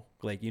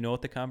and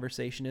what the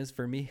conversation is.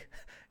 For me,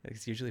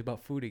 it's usually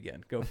about food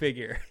again. Go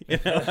figure.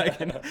 I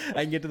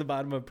can get to the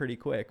bottom of it pretty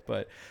quick.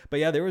 But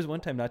yeah, there was one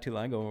time not too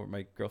long ago where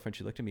my girlfriend,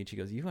 she looked at me and she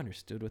goes, "You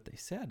understood what they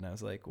said?" And I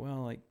was like,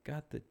 "Well, I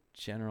got the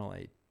general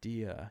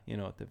idea,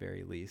 at the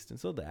very least." And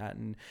so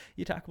and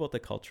you talk about the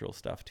cultural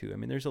stuff too. I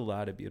mean, there's a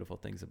lot of beautiful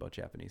things about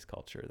Japanese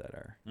culture that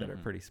are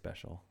pretty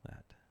special.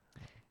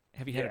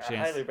 Have you had a chance? I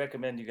highly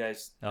recommend you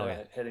guys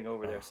heading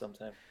over there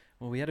sometime.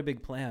 Well, we had a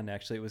big plan,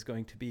 actually. It was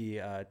going to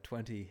be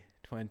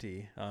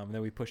 2020.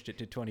 Then we pushed it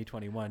to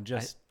 2021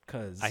 just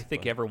because. I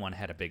think everyone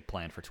had a big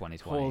plan for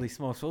 2020. Holy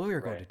smokes. Well, we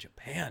were going to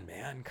Japan,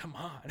 man. Come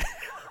on.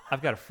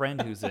 I've got a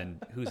friend who's in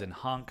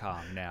Hong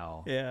Kong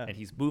now. Yeah. And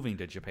he's moving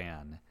to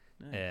Japan.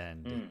 Nice.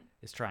 And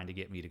is trying to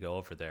get me to go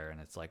over there, and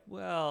it's like,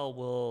 well,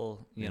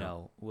 we'll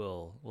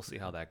see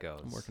how that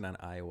goes. I'm working on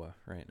Iowa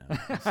right now.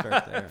 I'll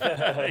start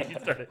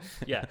there.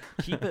 Yeah,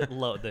 keep it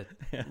low. The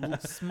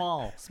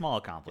small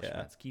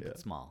accomplishments. Keep it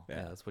small.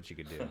 Yeah, that's what you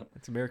could do.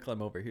 It's a miracle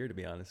I'm over here, to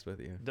be honest with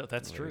you. No,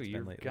 that's true.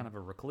 You're kind of a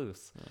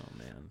recluse. Oh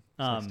man, it's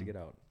nice to get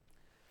out.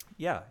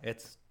 Yeah,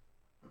 it's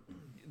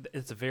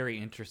a very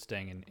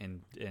interesting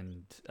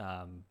and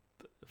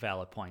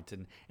valid point,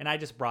 and I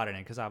just brought it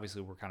in because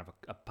obviously we're kind of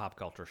a pop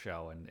culture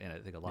show, and I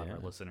think a lot of our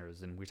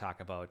listeners, and we talk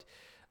about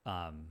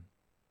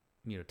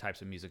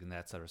types of music and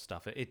that sort of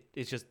stuff.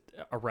 It's just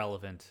a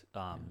relevant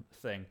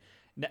thing.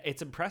 Now,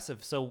 it's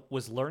impressive. So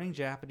was learning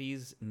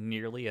Japanese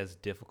nearly as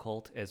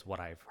difficult as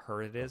what I've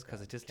heard it is?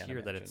 Because I just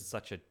hear that it's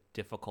such a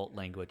difficult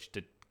language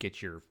to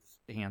get your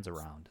hands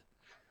around.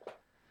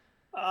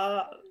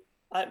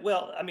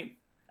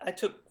 I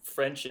took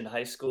French in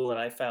high school, and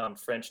I found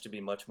French to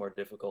be much more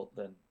difficult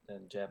than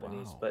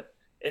Japanese. Wow. But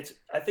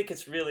I think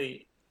it's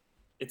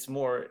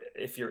more,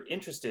 if you're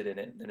interested in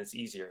it, then it's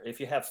easier. If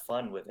you have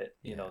fun with it,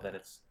 then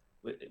it's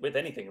with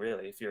anything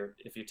really. If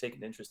you take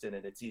an interest in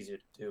it, it's easier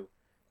to do.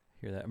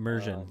 Hear that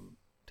immersion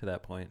to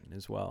that point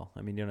as well.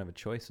 I mean, you don't have a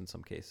choice in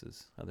some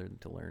cases other than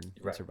to learn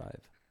and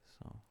survive.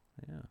 So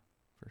yeah,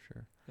 for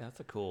sure. Yeah, it's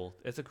a cool.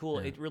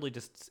 It really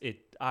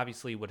it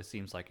obviously what it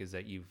seems like is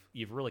that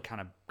you've really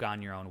kind of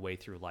gone your own way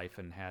through life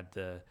and had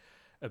the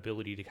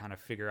ability to kind of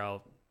figure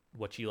out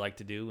what you like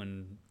to do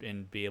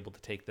and be able to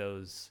take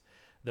those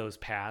those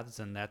paths,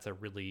 and that's a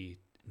really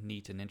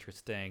neat and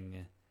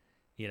interesting,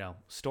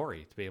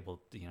 story to be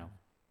able to,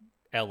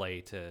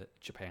 LA to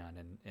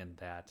Japan and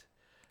that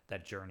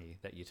journey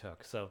that you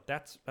took. So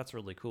that's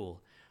really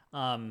cool.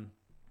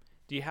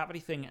 Do you have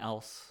anything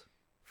else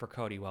for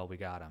Cody while we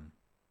got him?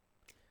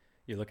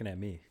 You're looking at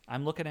me.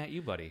 I'm looking at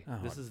you, buddy. Oh.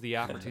 This is the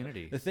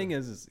opportunity. The thing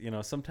is,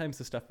 sometimes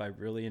the stuff I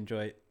really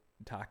enjoy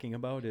talking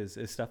about is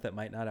stuff that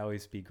might not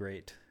always be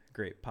great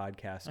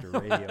podcast or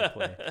radio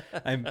play.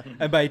 I'm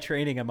by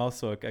training, I'm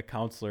also a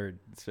counselor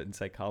in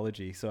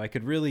psychology, so I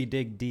could really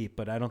dig deep,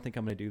 but I don't think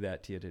I'm going to do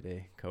that to you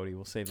today, Cody.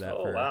 We'll save that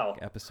for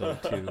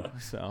episode 2.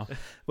 So,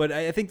 but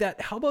I think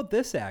how about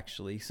this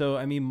actually? So,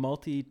 I mean,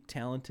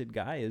 multi-talented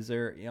guy. Is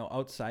there,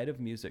 outside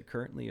of music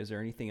currently, is there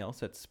anything else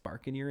that's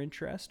sparking your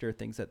interest or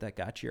things that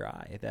got your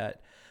eye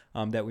that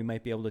we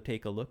might be able to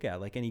take a look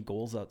at, like any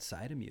goals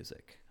outside of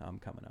music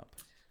coming up?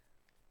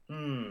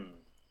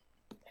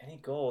 Any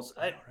goals?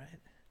 All right.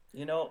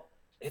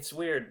 It's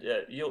weird.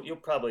 You'll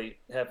probably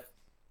have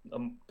a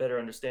better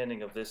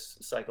understanding of this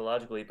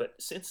psychologically, but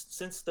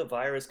since the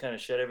virus kind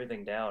of shut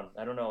everything down,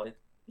 I don't know.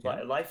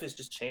 Life has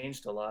just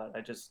changed a lot.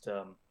 I just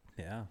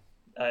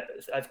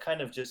I've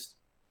kind of just,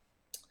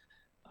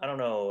 I don't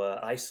know,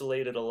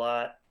 isolated a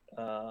lot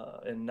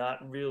and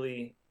not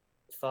really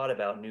thought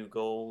about new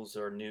goals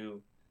or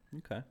new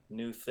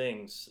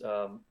things.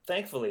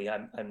 Thankfully,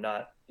 I'm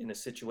not in a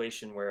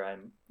situation where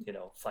I'm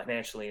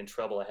financially in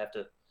trouble. I have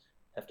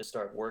to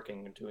start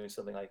working and doing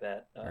something like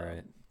that.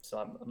 Right. So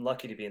I'm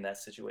lucky to be in that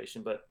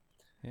situation, but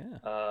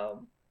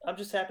I'm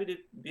just happy to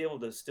be able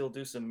to still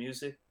do some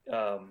music.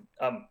 I'm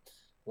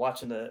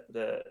watching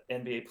the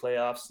NBA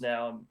playoffs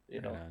now.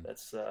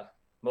 That's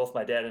both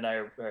my dad and I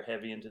are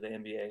heavy into the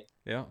NBA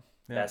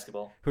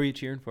basketball. Who are you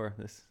cheering for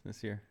this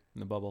year in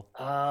the bubble?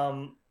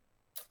 I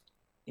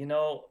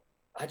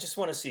just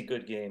want to see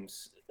good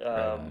games.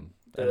 I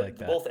like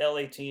that. Both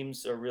LA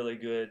teams are really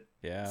good.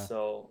 Yeah.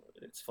 So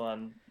it's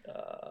fun.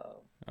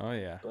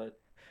 But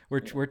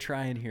we're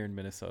trying here in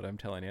Minnesota. I'm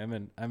telling you, I'm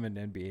an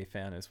NBA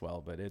fan as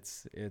well, but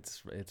it's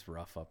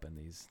rough up in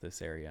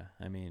this area.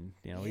 I mean,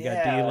 we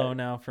got D'Lo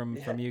now from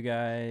you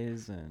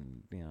guys,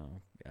 and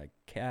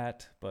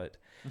Cat, but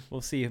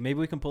we'll see. Maybe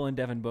we can pull in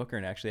Devin Booker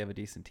and actually have a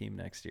decent team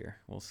next year.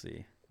 We'll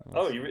see.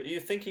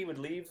 You think he would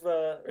leave,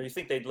 or you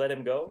think they'd let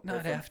him go?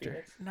 Not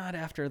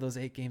after those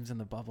 8 games in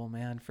the bubble,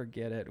 man.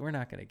 Forget it. We're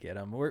not gonna get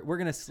him. We're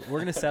gonna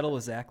settle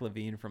with Zach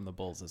LaVine from the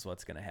Bulls is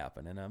what's gonna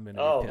happen, and I'm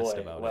gonna be pissed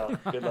about it.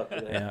 Good luck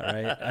with that. Yeah,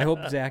 right. I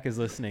hope Zach is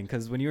listening,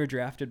 because when you were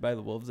drafted by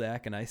the Wolves,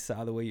 Zach, and I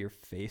saw the way your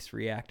face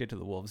reacted to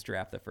the Wolves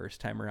draft the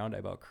first time around, I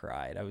about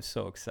cried. I was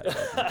so excited.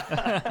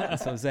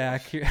 So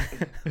Zach,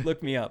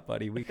 look me up,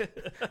 buddy.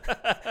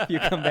 If you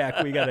come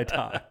back, we gotta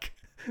talk.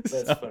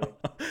 That's funny.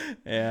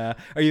 Yeah.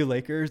 Are you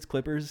Lakers,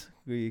 Clippers?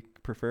 We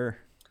prefer.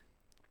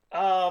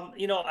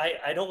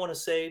 I don't want to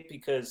say,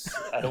 because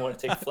I don't want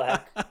to take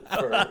flack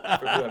for who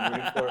I'm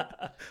rooting for.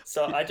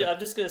 So I'm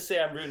just going to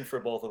say I'm rooting for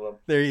both of them.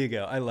 There you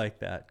go. I like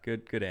that.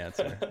 Good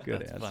answer.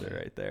 Good answer funny.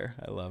 Right there.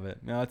 I love it.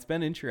 No, it's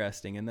been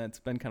interesting, and that's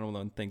been kind of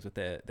one of the things with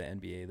the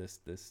NBA this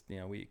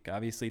week.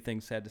 Obviously,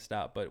 things had to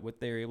stop, but what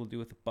they were able to do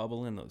with the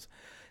bubble and those.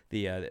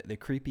 The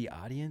creepy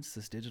audience,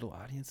 this digital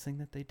audience thing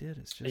that they did,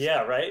 is just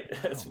right.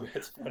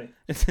 It's funny.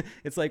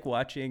 It's like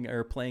watching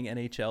or playing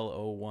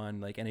NHL 01,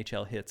 like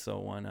NHL Hits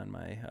 01 on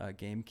my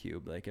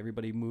GameCube. Like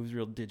everybody moves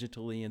real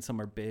digitally, and some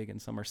are big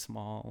and some are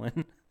small,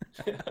 and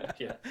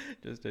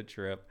just a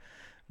trip.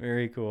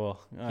 Very cool.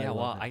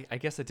 I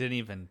guess it didn't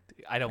even.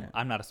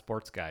 I'm not a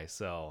sports guy,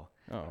 so.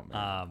 Oh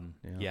man.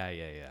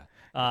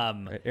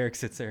 Eric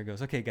sits there and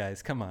goes, "Okay,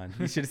 guys, come on."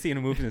 You should have seen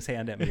him moving his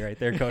hand at me right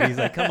there, Cody. He's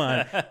like, "Come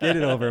on, get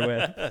it over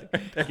with."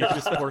 Get your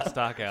sports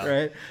talk out,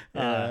 right?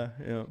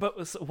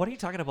 But so what are you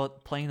talking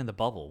about playing in the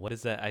bubble? What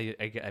is that?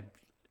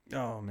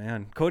 Oh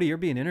man, Cody, you're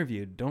being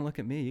interviewed. Don't look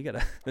at me. You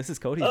gotta. This is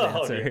Cody's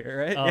answer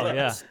here, right? Oh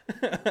yeah.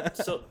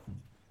 So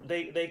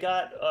they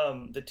got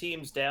the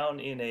teams down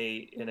in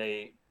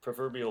a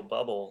proverbial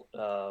bubble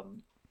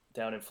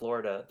down in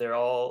Florida. They're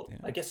all,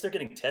 I guess they're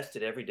getting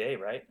tested every day,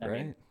 right? I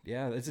mean,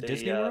 yeah. Is it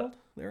Disney World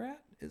they're at?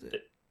 Is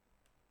it?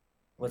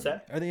 What's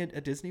that? Are they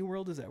at Disney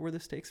World? Is that where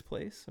this takes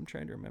place? I'm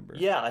trying to remember.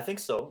 Yeah, I think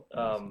so.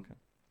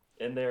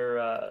 And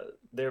they're I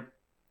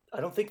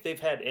don't think they've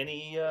had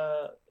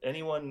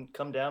anyone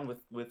come down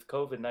with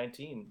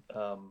COVID-19.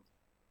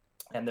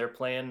 And they're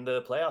playing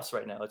the playoffs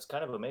right now. It's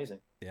kind of amazing.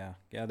 Yeah,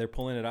 they're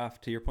pulling it off,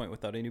 to your point,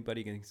 without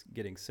anybody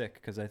getting sick,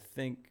 because I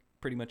think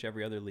pretty much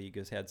every other league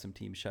has had some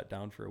teams shut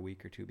down for a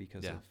week or two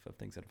because of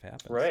things that have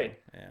happened. Right,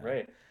 so,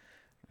 right.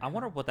 I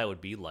wonder what that would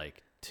be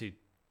like to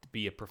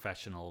be a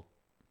professional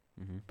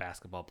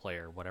basketball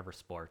player, whatever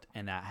sport,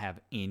 and not have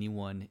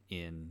anyone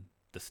in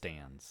the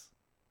stands.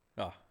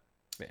 Oh,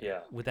 yeah.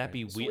 Would that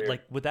be weird?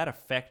 Like, would that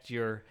affect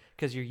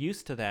because you're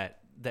used to the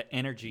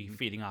energy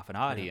feeding off an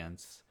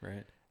audience,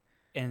 right?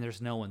 And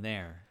there's no one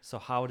there. So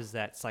how does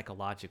that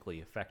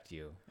psychologically affect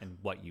you and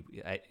what you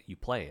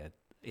play?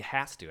 It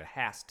has to.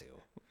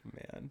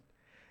 Man,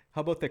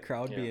 how about the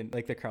crowd being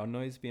like the crowd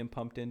noise being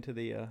pumped into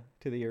the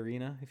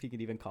arena, if you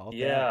could even call it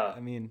that? I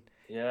mean,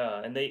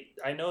 Yeah, and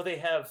I know they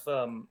have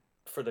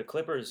for the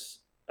Clippers.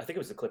 I think it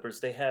was the Clippers.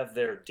 They have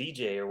their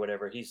DJ or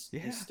whatever. He's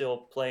still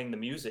playing the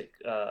music.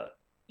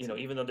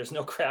 Even though there's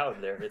no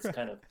crowd there, it's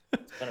kind of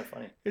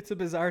funny. It's a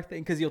bizarre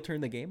thing because you'll turn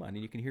the game on and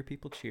you can hear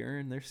people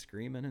cheering, they're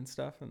screaming and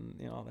stuff, and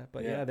all that.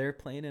 But yeah, they're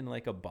playing in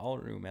like a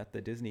ballroom at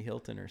the Disney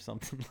Hilton or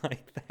something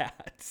like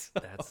that. So,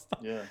 that's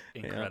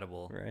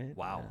incredible. Right?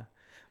 Wow. Yeah.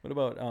 What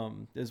about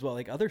as well?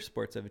 Like other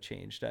sports have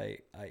changed. I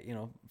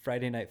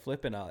Friday night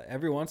flipping.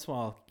 Every once in a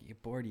while, you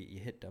bored, you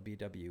hit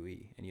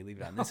WWE and you leave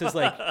it on. This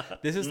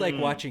is like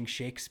watching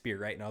Shakespeare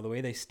right now. The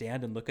way they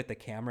stand and look at the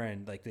camera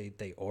and like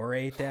they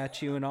orate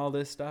at you and all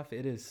this stuff.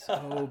 It is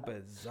so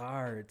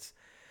bizarre.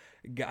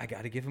 I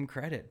got to give them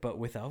credit, but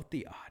without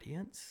the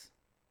audience,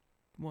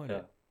 what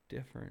a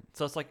difference.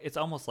 So it's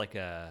almost like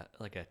a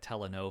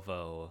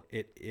telenovo.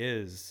 It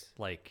is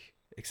like.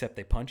 Except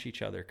they punch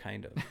each other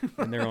kind of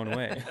in their own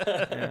way.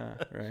 Yeah,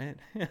 right?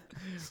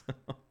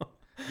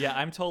 Yeah,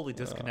 I'm totally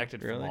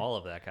disconnected from all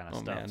of that kind of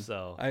stuff. Man.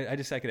 So I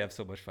could have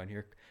so much fun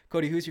here.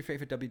 Cody, who's your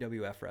favorite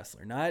WWF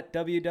wrestler? Not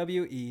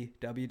WWE,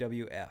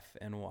 WWF,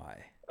 and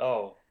why?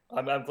 Oh,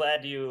 I'm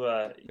glad you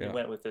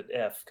went with the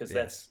F because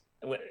that's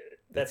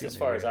as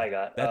far as I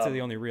got. That's the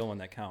only real one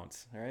that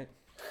counts. All right.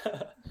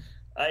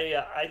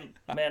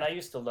 I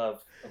used to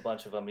love a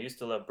bunch of them. I used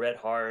to love Bret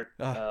Hart.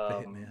 The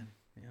Hitman.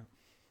 Yeah.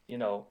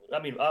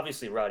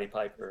 Obviously Roddy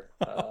Piper.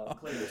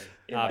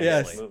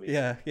 Yes. Movie.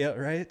 Yeah.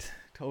 Right.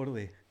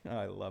 Totally. Oh,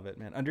 I love it,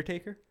 man.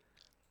 Undertaker.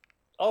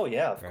 Oh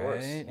yeah, of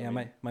course. Yeah,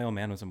 my old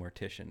man was a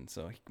mortician,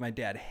 so my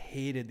dad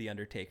hated the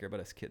Undertaker,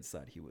 but us kids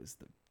thought he was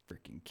the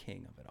freaking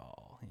king of it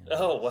all.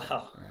 Oh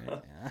wow.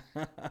 Right?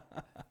 Yeah.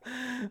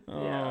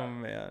 Oh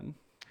man.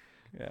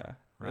 Yeah.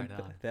 Right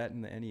on. That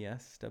and the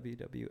NES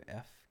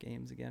WWF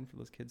games again for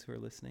those kids who are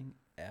listening.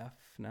 F,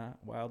 not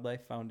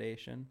Wildlife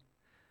Foundation.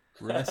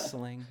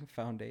 Wrestling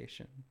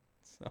Foundation.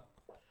 So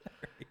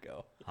there we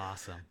go.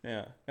 Awesome.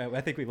 Yeah,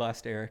 I think we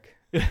lost Eric.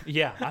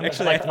 Yeah,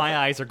 actually, my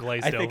eyes are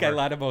glazed over. I think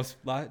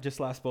I just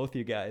lost both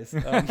you guys.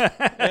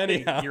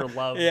 Anyhow, your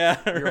love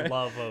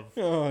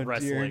of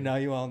wrestling. Dear, now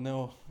you all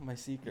know my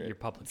secret. Your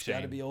public It's shame.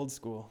 got to be old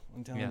school.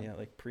 I'm telling you,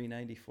 like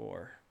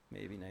pre-94,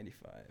 maybe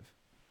 95.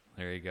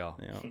 There you go.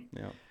 Yeah.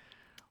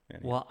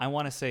 Anyway. Well, I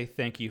want to say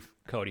thank you,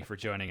 Cody, for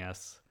joining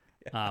us.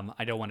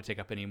 I don't want to take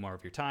up any more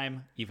of your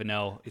time, even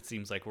though it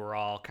seems like we're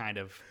all kind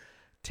of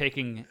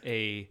taking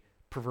a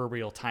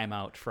proverbial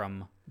timeout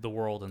from the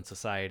world and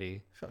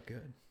society. Felt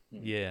good.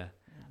 Yeah.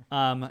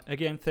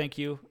 Again, thank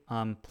you.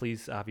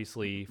 Please,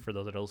 obviously, for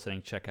those that are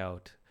listening, check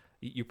out.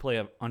 You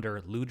play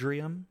under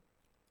Ludruim.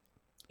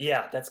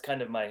 Yeah, that's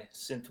kind of my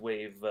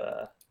synthwave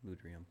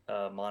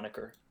Ludruim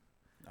moniker.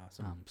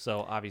 Awesome.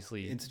 So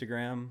obviously,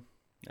 Instagram,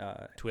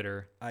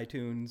 Twitter,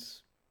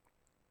 iTunes.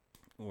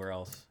 Where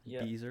else?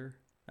 Yeah. Deezer.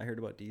 I heard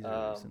about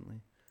Deezer recently.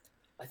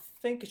 I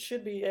think it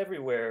should be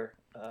everywhere.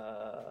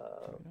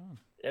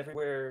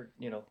 Everywhere,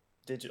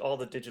 all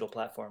the digital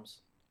platforms.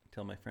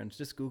 Tell my friends,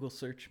 just Google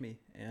search me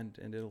and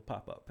it'll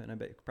pop up. And I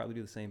bet you could probably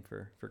do the same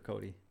for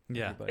Cody.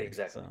 Yeah, everybody.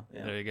 Exactly. So,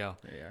 There you go.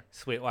 There you are.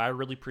 Sweet. Well, I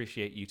really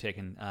appreciate you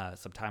taking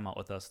some time out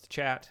with us to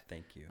chat.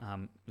 Thank you.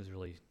 It was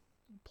really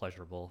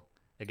pleasurable.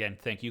 Again,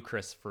 thank you,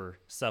 Chris, for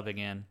subbing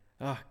in.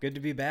 Oh, good to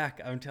be back.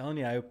 I'm telling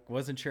you, I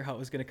wasn't sure how it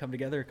was going to come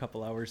together a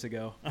couple hours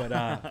ago, but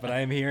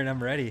I am here and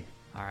I'm ready.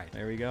 All right.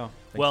 There we go.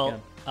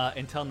 Thanks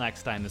until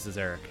next time, this is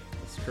Eric.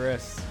 It's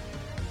Chris.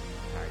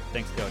 All right.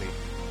 Thanks, Cody.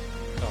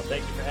 Oh,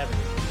 thank you for having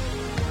me.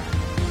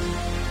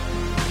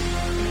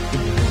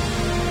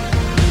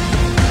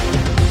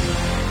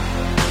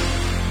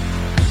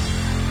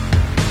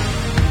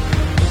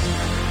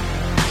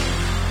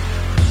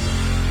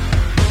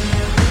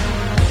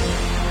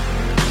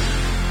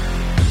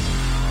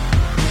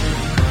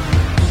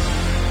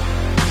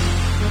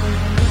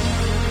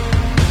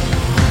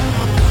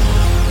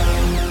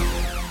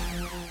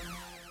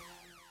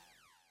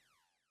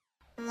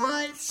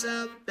 What's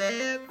up,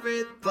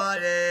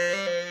 everybody?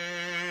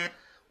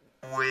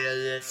 We're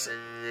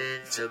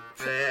listening to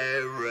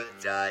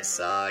Paradise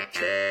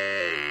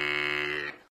Arcade.